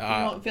 You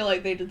don't feel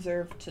like they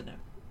deserve to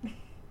know.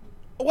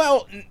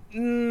 Well,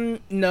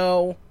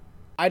 no.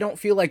 I don't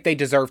feel like they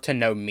deserve to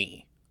know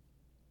me.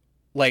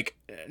 Like,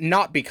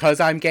 not because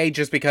I'm gay,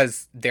 just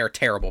because they're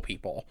terrible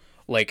people.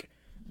 Like,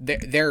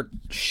 they're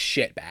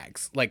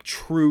shitbags. Like,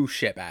 true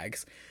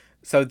shitbags.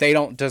 So they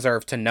don't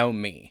deserve to know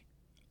me.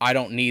 I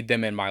don't need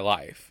them in my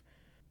life.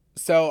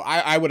 So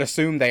I would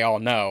assume they all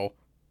know.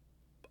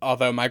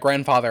 Although my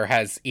grandfather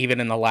has, even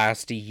in the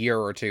last year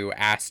or two,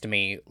 asked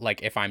me,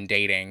 like, if I'm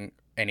dating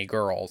any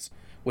girls.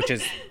 Which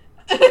is...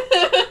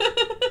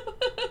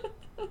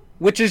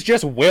 which is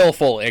just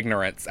willful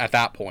ignorance at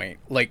that point.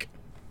 Like...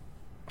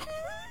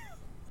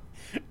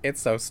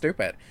 It's so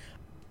stupid.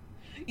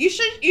 You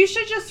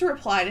should just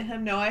reply to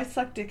him, no, I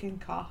suck dick and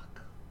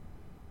cock.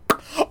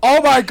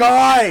 Oh my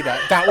god!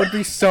 That would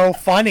be so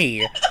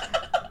funny.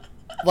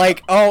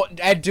 Like, oh,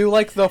 I do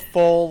like the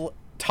full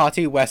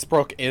Tati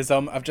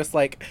Westbrook-ism of just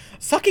like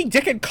sucking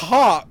dick and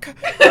cock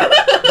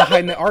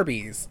behind the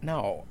Arby's.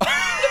 No.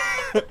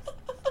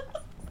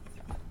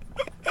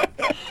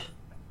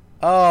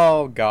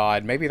 Oh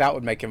God, maybe that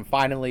would make him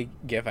finally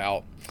give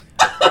out.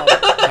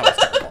 That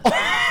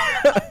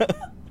was terrible.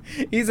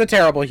 He's a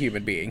terrible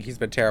human being. He's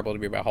been terrible to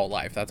me my whole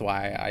life. That's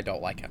why I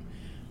don't like him.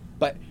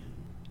 But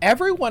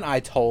everyone I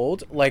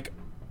told, like,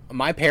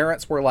 my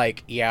parents were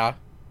like, yeah.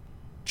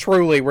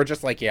 Truly, we're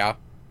just like, yeah.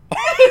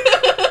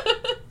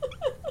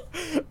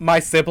 My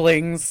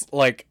siblings,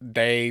 like,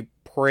 they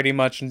pretty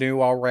much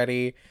knew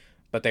already,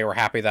 but they were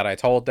happy that I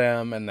told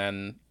them. And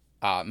then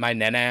my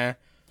nene,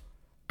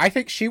 I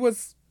think she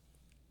was,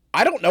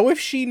 I don't know if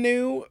she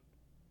knew,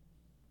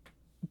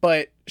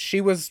 but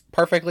she was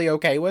perfectly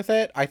okay with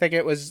it. I think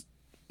it was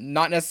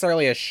not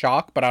necessarily a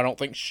shock, but I don't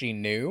think she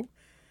knew.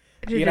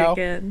 You know?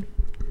 Good.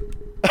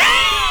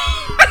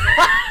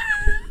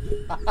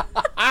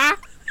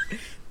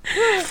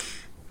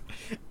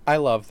 I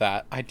love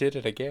that. I did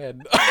it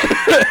again.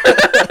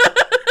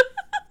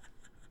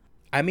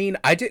 I mean,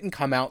 I didn't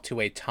come out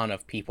to a ton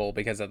of people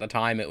because at the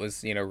time it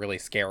was, you know, really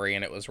scary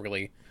and it was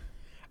really,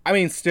 I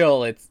mean,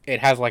 still it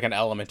has like an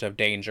element of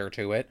danger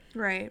to it.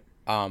 Right.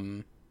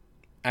 And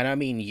I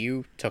mean,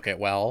 you took it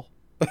well.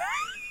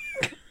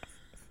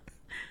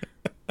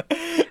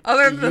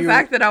 Other than the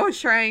fact that I was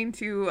trying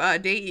to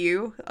date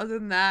you, other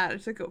than that, I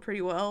took it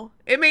pretty well.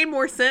 It made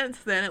more sense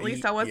then. At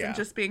least I wasn't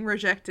just being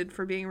rejected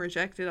for being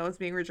rejected. I was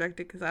being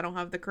rejected because I don't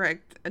have the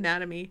correct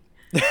anatomy.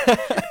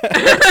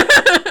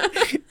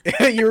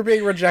 You were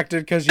being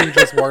rejected because you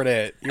just weren't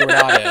it. You were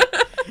not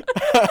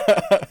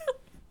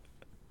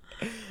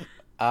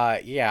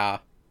it. Yeah.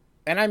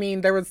 And I mean,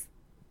 there was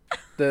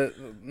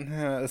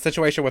the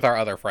situation with our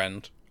other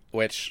friend,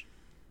 which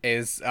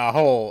is a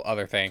whole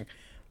other thing.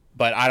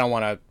 But I don't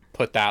want to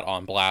put that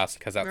on blast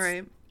because that's,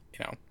 right. You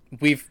know,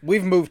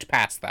 we've moved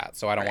past that,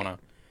 so I don't want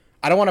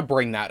to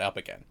bring that up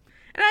again.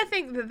 And I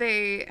think that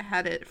they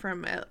had it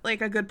from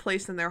like a good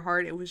place in their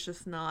heart. It was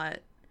just not.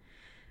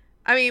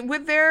 I mean,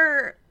 with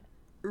their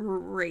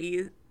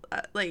raise,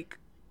 like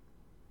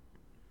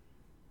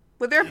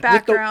with their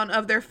background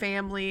of their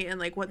family and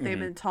like what they've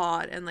been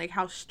taught and like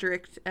how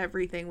strict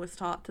everything was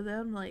taught to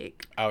them,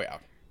 like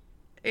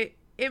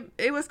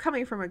it was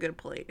coming from a good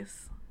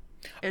place.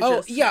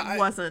 It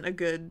wasn't a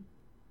good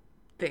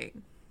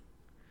thing.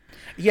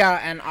 Yeah,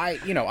 and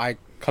I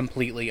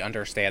completely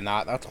understand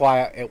that. That's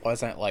why it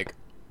wasn't like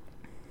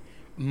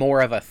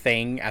more of a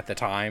thing at the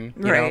time,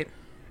 you know?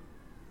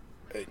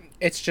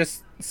 It's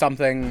just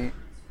something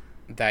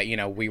that, you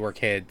know, we were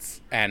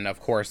kids and of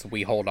course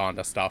we hold on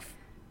to stuff.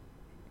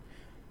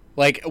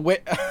 Like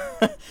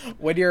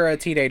when you're a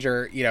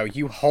teenager, you know,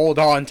 you hold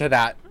on to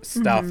that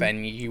stuff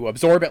and you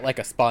absorb it like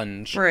a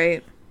sponge.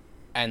 Right.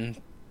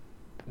 And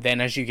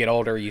then as you get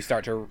older, you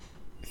start to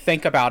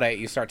think about it,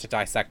 you start to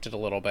dissect it a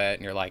little bit,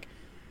 and you're like,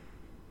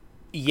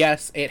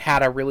 yes, it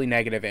had a really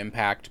negative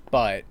impact,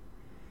 but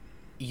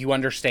you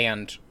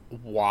understand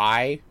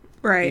why.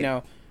 Right. You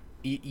know,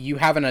 you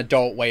have an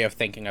adult way of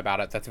thinking about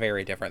it that's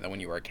very different than when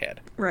you were a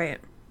kid. Right.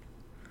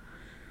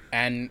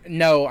 And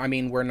no, I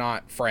mean, we're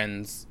not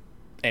friends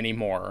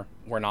anymore.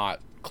 We're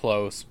not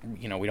close.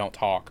 You know, we don't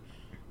talk.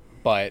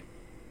 But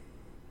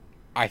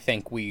I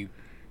think we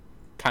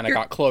kind of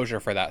got closure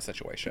for that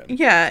situation.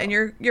 Yeah, so. And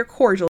you're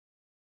cordial.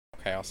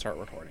 Okay, I'll start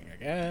recording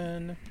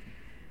again.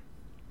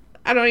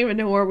 I don't even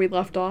know where we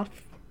left off.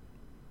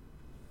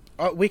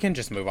 We can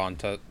just move on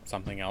to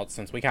something else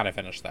since we kind of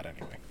finished that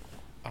anyway.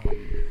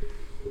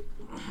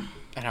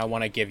 And I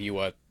want to give you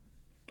a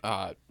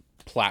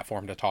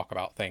platform to talk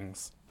about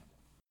things.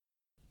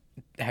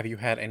 Have you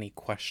had any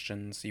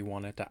questions you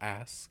wanted to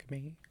ask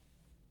me?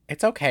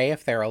 It's okay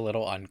if they're a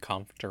little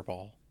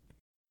uncomfortable.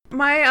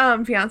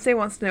 My fiance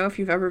wants to know if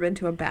you've ever been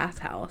to a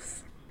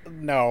bathhouse.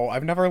 No,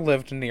 I've never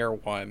lived near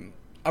one.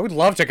 I would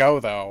love to go,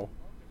 though.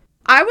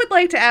 I would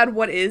like to add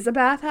what is a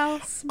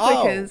bathhouse,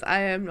 because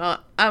I'm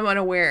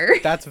unaware.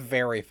 That's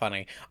very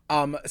funny.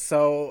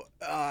 Well,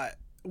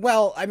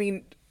 I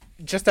mean,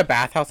 just a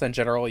bathhouse in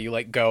general, you,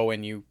 like, go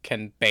and you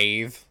can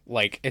bathe.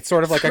 Like, it's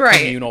sort of like a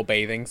communal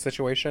bathing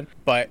situation.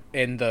 But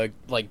in the,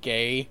 like,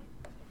 gay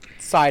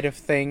side of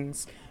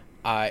things,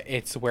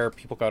 it's where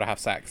people go to have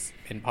sex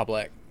in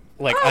public.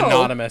 Like,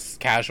 anonymous,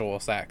 casual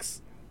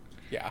sex.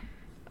 Yeah.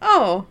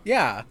 Oh.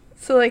 Yeah.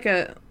 So, like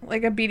a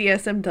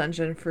BDSM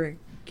dungeon for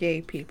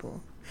gay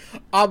people.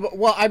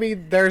 Well, I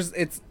mean,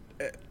 it's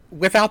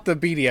without the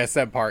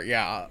BDSM part,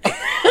 yeah.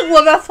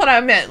 Well, that's what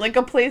I meant. Like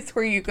a place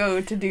where you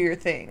go to do your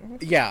thing.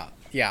 Yeah.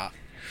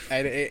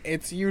 And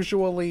it's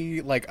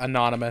usually, like,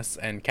 anonymous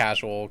and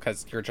casual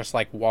because you're just,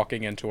 like,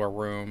 walking into a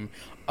room.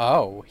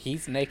 Oh,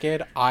 he's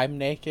naked. I'm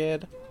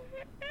naked.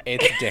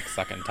 It's dick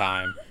sucking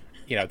time.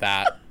 You know,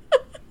 that.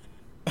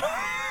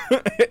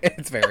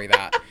 It's very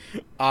that.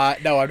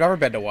 No, I've never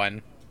been to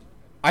one.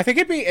 I think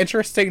it'd be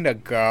interesting to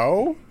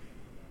go,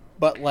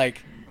 but,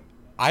 like,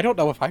 I don't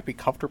know if I'd be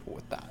comfortable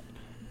with that.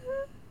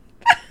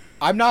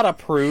 I'm not a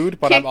prude,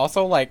 but I'm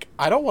also, like,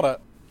 I don't want to...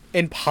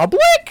 In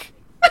public?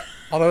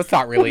 Although it's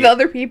not really. With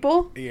other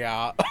people?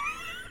 Yeah.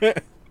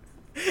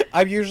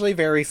 I'm usually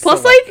very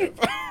plus, selective.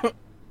 like...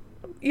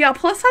 Yeah,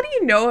 plus, how do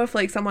you know if,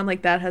 like, someone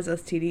like that has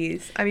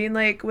STDs? I mean,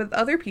 like, with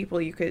other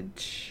people, you could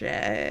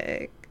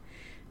check,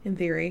 in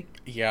theory.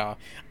 Yeah.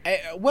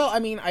 Well, I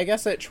mean, I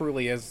guess it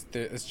truly is.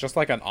 It's just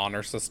like an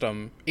honor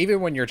system.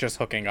 Even when you're just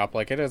hooking up,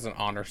 like, it is an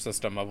honor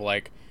system of,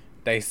 like,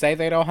 they say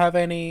they don't have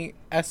any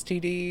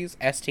STDs.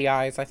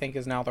 STIs, I think,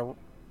 is now the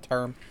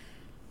term.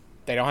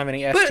 They don't have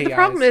any STIs. But the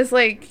problem is,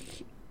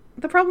 like,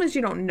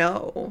 you don't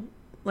know,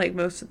 like,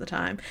 most of the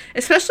time.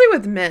 Especially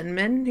with men.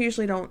 Men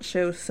usually don't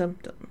show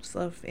symptoms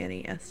of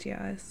any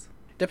STIs.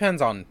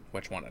 Depends on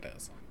which one it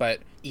is.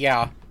 But,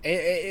 yeah,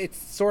 it's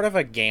sort of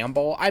a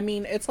gamble. I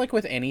mean, it's like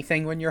with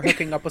anything when you're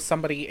hooking up with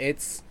somebody,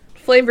 it's...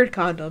 Flavored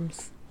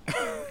condoms.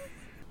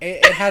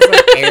 It has an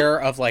air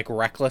of, like,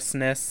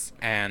 recklessness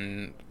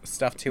and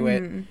stuff to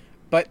it.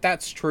 But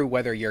that's true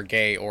whether you're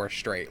gay or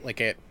straight. Like,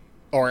 it...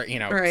 Or, you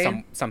know,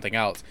 right. something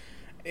else.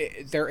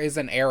 There is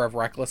an air of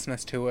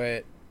recklessness to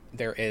it.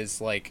 There is,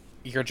 like...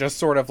 You're just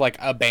sort of, like,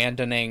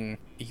 abandoning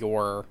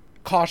your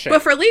caution.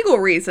 But for legal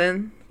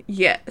reason,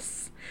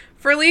 yes.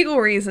 For legal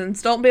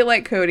reasons, don't be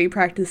like Coty,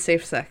 practice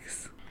safe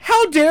sex.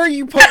 How dare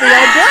you put me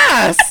on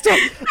blast?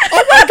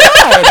 Oh my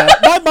god!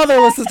 My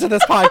mother listens to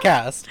this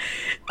podcast.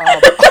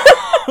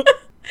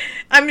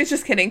 I'm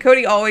just kidding.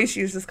 Coty always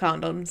uses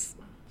condoms.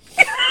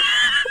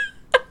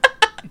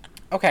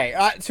 Okay,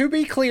 to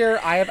be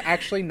clear, I have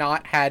actually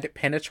not had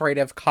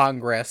penetrative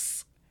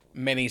congress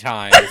many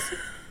times.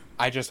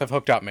 I just have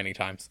hooked up many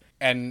times.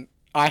 And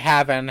I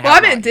haven't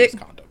not used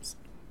condoms.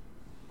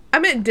 I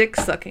meant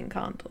dick-sucking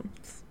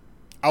condoms.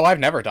 Oh, I've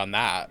never done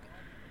that.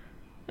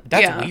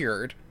 That's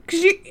weird.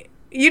 Because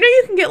you know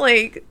you can get,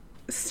 like,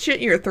 shit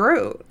in your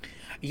throat.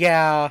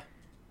 Yeah.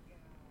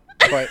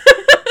 But...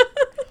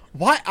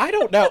 Why? I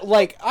don't know.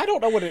 Like, I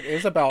don't know what it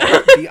is about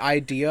the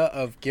idea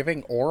of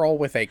giving oral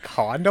with a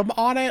condom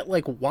on it.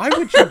 Like, why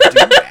would you do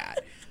that?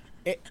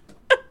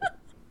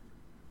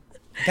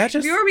 That just...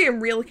 If you were being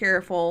real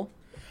careful,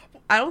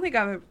 I don't think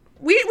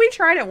we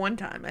tried it one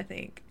time, I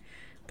think.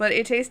 But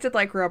it tasted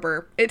like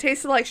rubber. It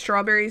tasted like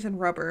strawberries and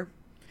rubber.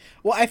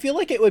 Well, I feel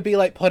like it would be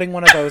like putting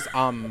one of those,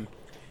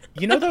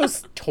 you know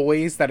those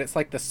toys that it's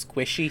like the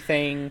squishy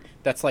thing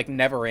that's like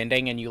never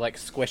ending and you like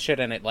squish it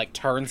and it like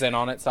turns in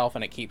on itself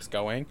and it keeps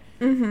going?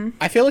 Mm-hmm.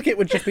 I feel like it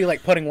would just be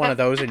like putting one of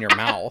those in your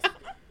mouth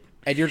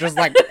and you're just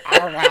like,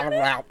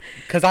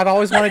 because I've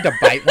always wanted to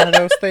bite one of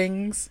those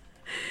things,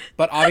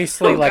 but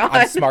obviously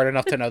I'm smart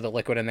enough to know the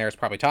liquid in there is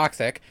probably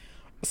toxic,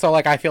 so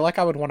like I feel like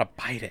I would want to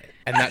bite it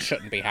and that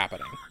shouldn't be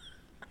happening.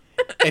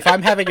 If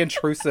I'm having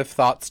intrusive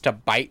thoughts to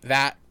bite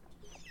that,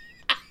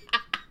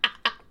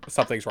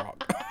 something's wrong.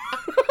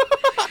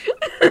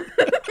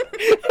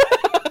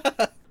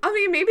 I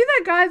mean, maybe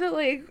that guy that,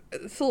 like,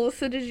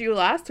 solicited you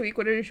last week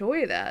would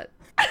enjoy that.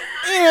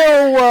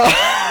 Ew!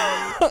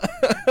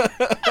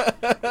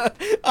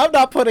 I'm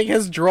not putting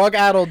his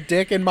drug-addled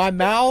dick in my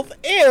mouth.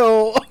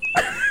 Ew!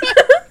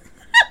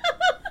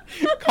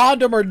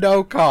 Condom or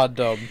no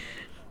condom?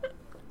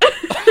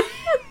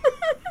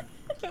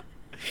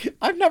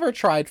 I've never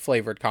tried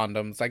flavored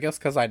condoms. I guess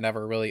because I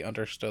never really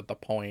understood the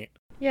point.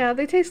 Yeah,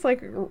 they taste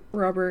like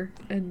rubber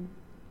and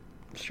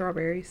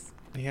strawberries.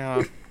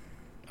 Yeah,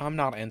 I'm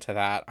not into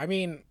that. I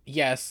mean,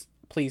 yes,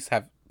 please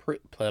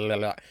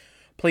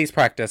please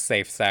practice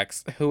safe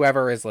sex.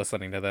 Whoever is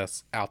listening to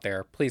this out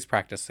there, please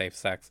practice safe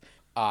sex,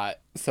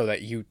 so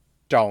that you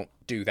don't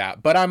do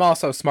that. But I'm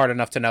also smart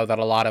enough to know that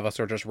a lot of us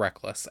are just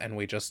reckless and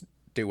we just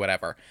do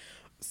whatever.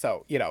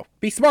 So, you know,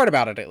 be smart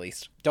about it at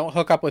least. Don't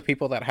hook up with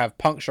people that have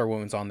puncture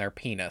wounds on their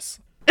penis.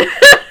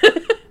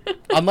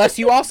 Unless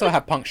you also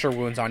have puncture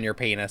wounds on your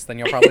penis, then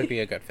you'll probably be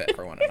a good fit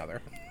for one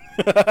another.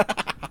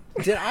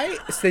 Did I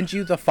send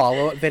you the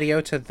follow-up video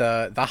to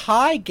the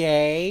hi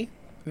gay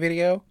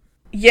video?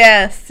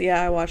 Yes,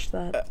 yeah, I watched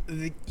that.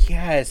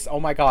 Yes, oh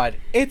my god.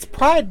 It's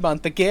Pride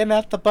Month again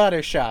at the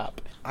butter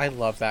shop. I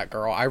love that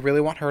girl. I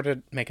really want her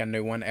to make a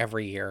new one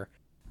every year.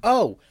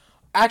 Oh,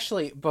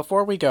 actually,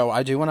 before we go,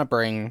 I do want to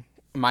bring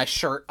my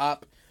shirt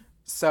up.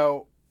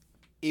 So,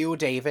 Ew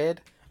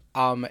David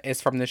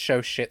is from the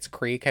show Schitt's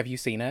Creek. Have you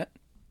seen it?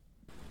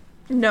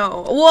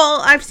 No.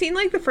 Well, I've seen,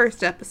 like, the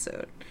first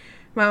episode.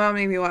 My mom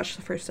made me watch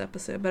the first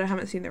episode, but I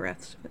haven't seen the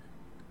rest of it.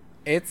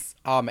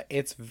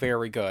 It's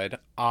very good.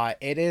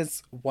 It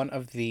is one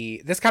of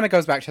the... This kind of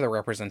goes back to the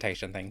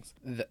representation thing.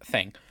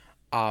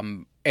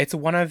 It's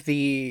one of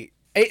the...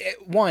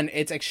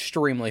 it's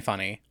extremely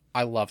funny.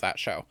 I love that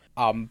show.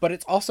 But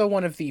it's also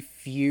one of the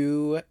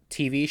few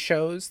TV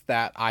shows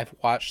that I've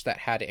watched that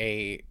had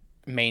a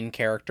main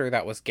character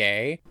that was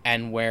gay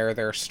and where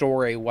their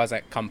story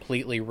wasn't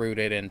completely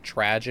rooted in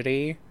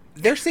tragedy.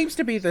 There seems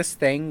to be this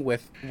thing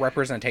with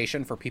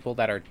representation for people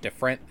that are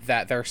different,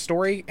 that their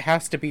story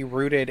has to be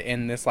rooted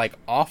in this like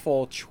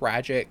awful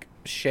tragic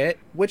shit,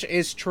 which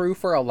is true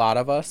for a lot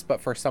of us, but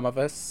for some of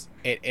us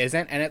it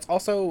isn't. And it's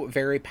also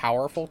very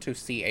powerful to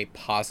see a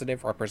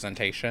positive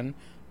representation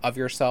of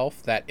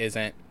yourself that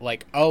isn't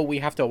like, oh, we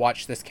have to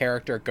watch this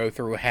character go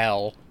through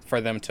hell for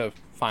them to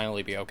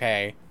finally be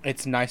okay.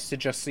 It's nice to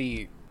just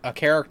see a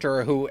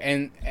character who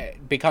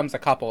becomes a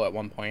couple at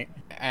one point,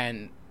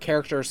 and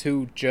characters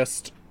who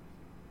just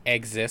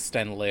exist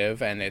and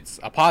live, and it's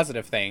a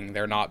positive thing.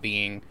 They're not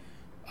being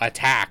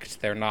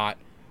attacked. They're not,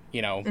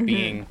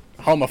 being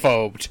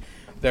homophobed.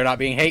 They're not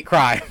being hate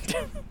crimed.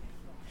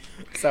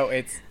 So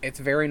it's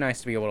very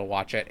nice to be able to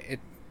watch it.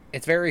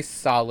 It's very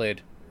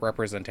solid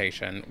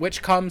representation,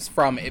 which comes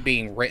from it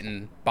being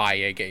written by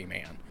a gay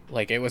man.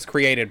 Like, it was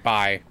created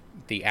by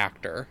the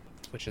actor,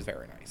 which is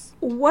very nice.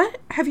 What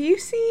have you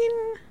seen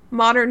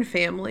Modern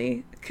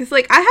Family? Because,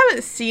 like, I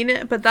haven't seen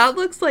it, but that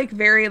looks like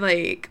very,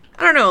 like,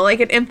 I don't know, like,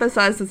 it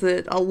emphasizes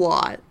it a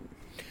lot.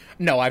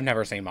 No, I've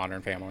never seen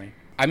Modern Family.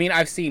 I mean,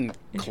 I've seen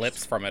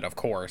clips from it, of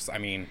course. I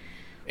mean,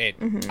 I get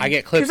clips of it all the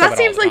time. Because that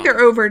seems like they're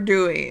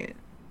overdoing it.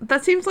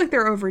 That seems like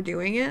they're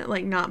overdoing it,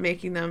 like, not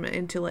making them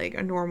into, like,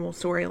 a normal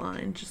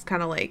storyline, just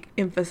kind of, like,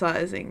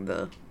 emphasizing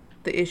the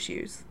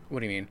issues.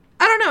 What do you mean?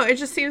 I don't know. It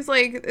just seems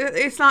like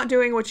it's not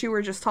doing what you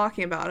were just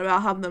talking about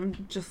having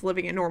them just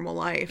living a normal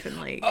life and,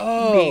 like,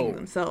 being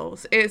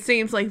themselves. It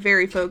seems, like,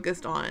 very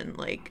focused on,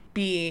 like,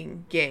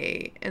 being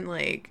gay. And,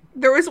 like,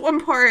 there was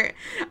one part,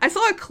 I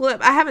saw a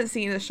clip, I haven't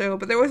seen the show,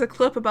 but there was a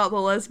clip about the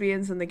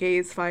lesbians and the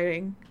gays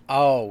fighting.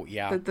 Oh,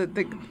 yeah.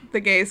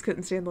 The gays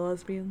couldn't stand the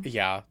lesbians.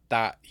 Yeah,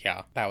 that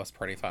was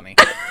pretty funny.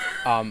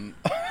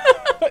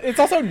 It's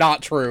also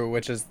not true,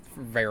 which is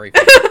very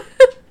funny.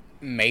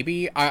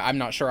 Maybe. I'm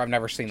not sure. I've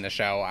never seen the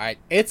show.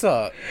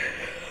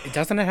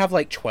 Doesn't it have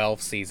like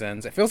 12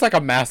 seasons? It feels like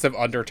a massive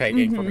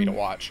undertaking for me to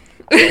watch.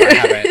 So I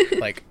haven't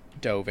like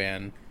dove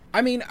in.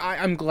 I mean,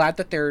 I'm glad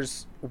that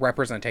there's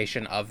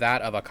representation of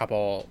that, of a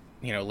couple,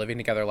 living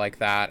together like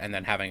that, and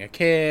then having a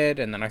kid,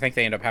 and then I think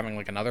they end up having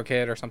like another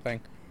kid or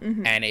something,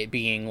 and it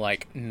being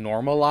like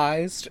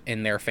normalized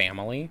in their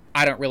family.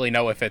 I don't really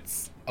know if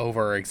it's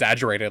over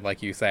exaggerated,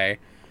 like you say,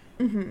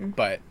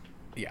 but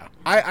yeah,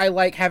 I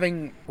like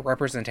having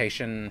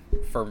representation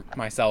for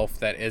myself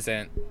that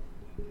isn't,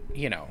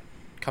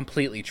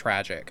 completely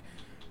tragic.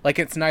 Like,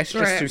 it's nice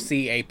just to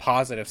see a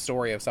positive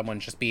story of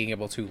someone just being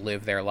able to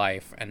live their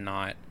life and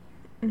not,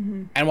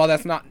 and while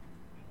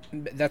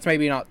that's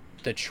maybe not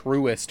the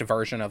truest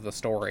version of the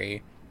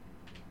story,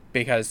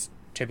 because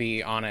to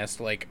be honest,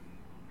 like,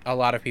 a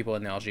lot of people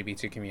in the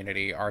LGBT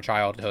community, our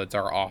childhoods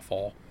are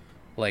awful,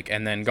 like,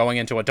 and then going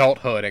into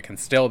adulthood, it can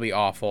still be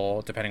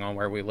awful depending on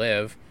where we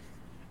live.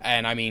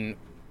 And, I mean,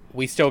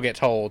 we still get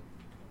told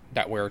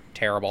that we're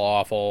terrible,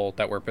 awful,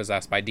 that we're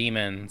possessed by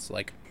demons.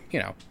 Like,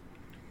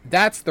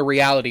 that's the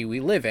reality we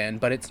live in,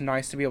 but it's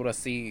nice to be able to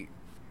see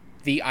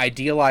the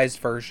idealized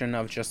version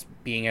of just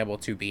being able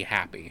to be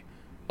happy.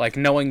 Like,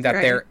 knowing that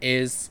there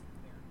is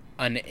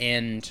an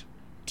end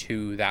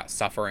to that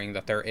suffering,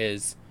 that there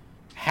is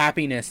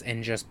happiness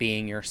in just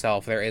being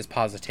yourself. There is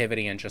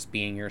positivity in just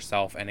being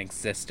yourself and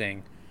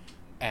existing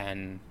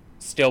and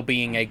still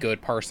being a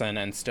good person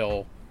and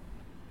still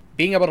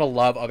being able to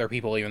love other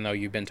people even though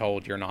you've been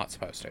told you're not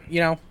supposed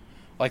to,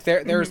 like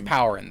there's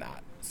power in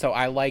that. So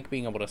I like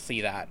being able to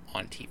see that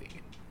on TV.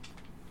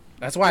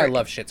 That's why I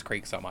love Schitt's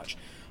Creek so much.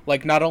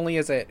 Like, not only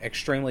is it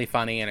extremely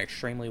funny and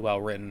extremely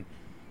well written,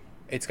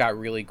 it's got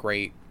really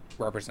great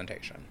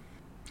representation.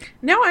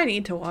 Now I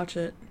need to watch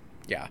it.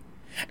 Yeah.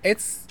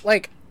 It's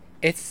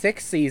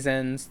 6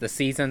 seasons. The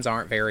seasons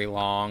aren't very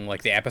long.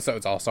 Like, the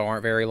episodes also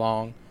aren't very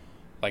long.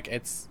 Like,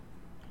 it's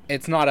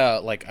not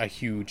a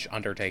huge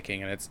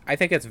undertaking, and I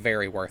think it's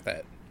very worth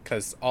it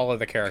because all of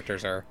the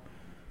characters are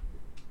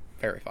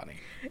very funny.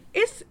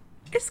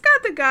 It's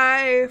got the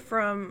guy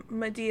from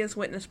Medea's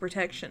Witness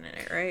Protection in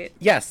it, right?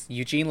 Yes,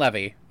 Eugene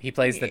Levy. He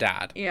plays the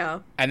dad. Yeah.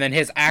 And then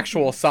his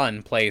actual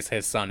son plays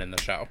his son in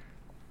the show.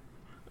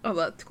 Oh,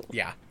 that's cool.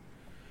 Yeah.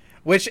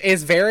 Which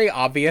is very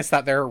obvious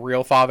that they're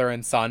real father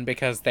and son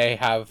because they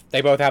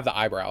both have the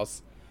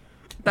eyebrows.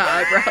 The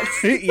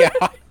eyebrows. Yeah.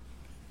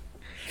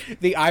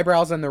 The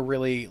eyebrows and the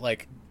really,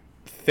 like,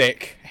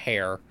 thick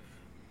hair.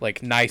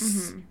 Like,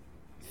 nice,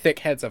 thick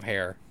heads of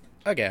hair.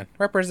 Again,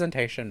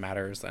 representation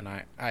matters, and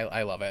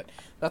I love it.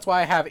 That's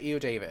why I have Ew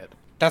David.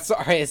 That's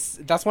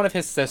one of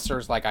his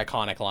sister's, like,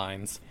 iconic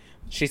lines.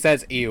 She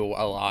says ew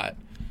a lot.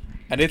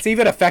 And it's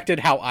even affected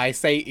how I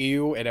say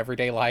ew in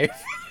everyday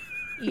life.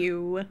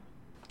 Ew.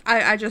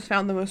 I just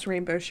found the most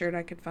rainbow shirt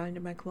I could find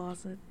in my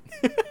closet.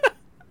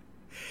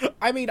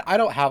 I mean, I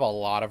don't have a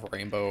lot of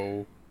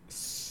rainbow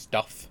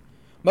stuff.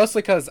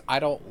 Mostly because I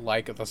don't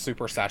like the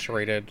super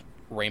saturated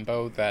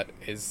rainbow that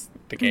is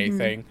the gay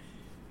thing.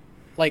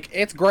 Like,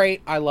 it's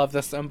great. I love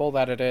the symbol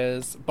that it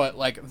is. But,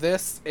 like,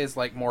 this is,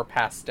 like, more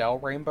pastel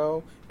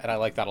rainbow. And I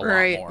like that a lot more.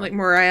 Right, like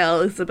Mariah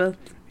Elizabeth.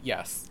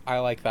 Yes, I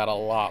like that a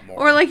lot more.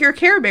 Or, like, your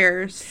Care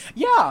Bears.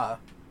 Yeah.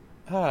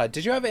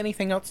 Did you have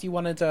anything else you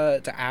wanted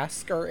to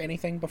ask or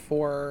anything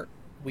before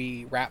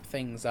we wrap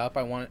things up?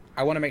 I want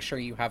to make sure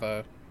you have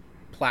a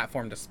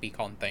platform to speak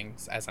on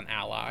things as an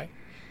ally.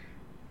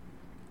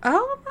 I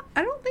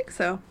don't think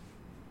so.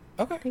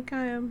 Okay. I think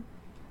I'm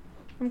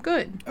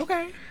good.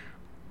 Okay.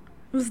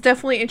 It was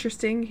definitely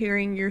interesting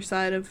hearing your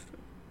side of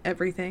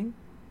everything.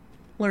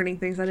 Learning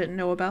things I didn't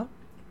know about.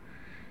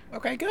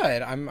 Okay,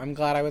 good. I'm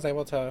glad I was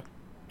able to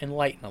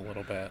enlighten a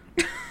little bit.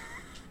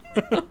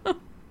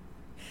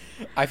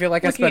 I feel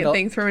like looking at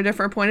things from a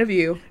different point of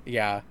view.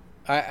 Yeah.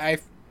 I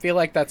feel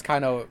like that's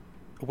kind of,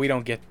 we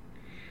don't get,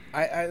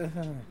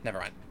 never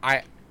mind.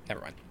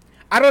 Never mind.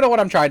 I don't know what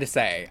I'm trying to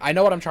say. I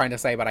know what I'm trying to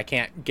say, but I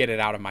can't get it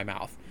out of my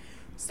mouth.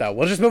 So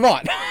we'll just move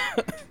on.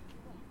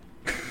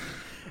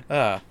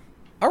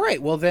 All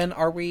right. Well, then,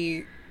 are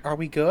we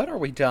good? Are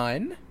we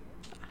done?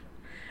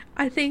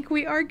 I think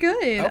we are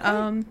good.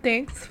 Okay.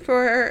 Thanks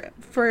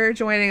for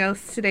joining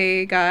us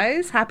today,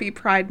 guys. Happy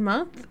Pride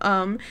Month.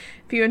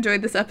 If you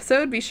enjoyed this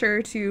episode, be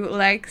sure to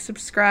like,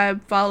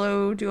 subscribe,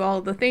 follow, do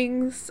all the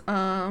things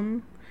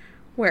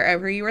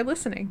wherever you are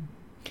listening.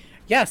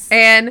 Yes.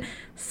 And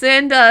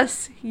send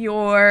us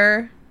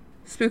your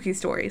spooky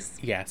stories.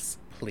 Yes,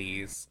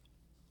 please.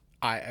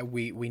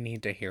 We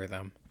need to hear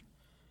them.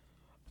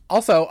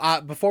 Also,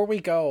 before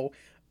we go,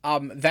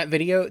 that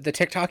video, the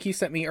TikTok you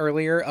sent me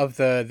earlier of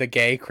the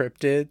gay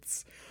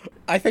cryptids,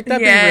 I think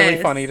that'd be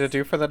really funny to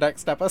do for the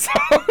next episode.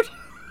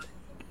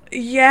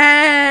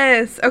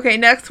 Yes. Okay,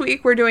 next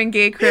week we're doing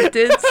gay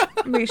cryptids.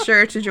 Be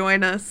sure to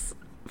join us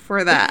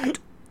for that.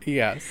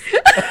 Yes.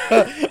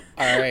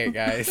 All right,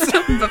 guys.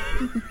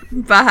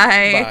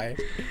 Bye. Bye.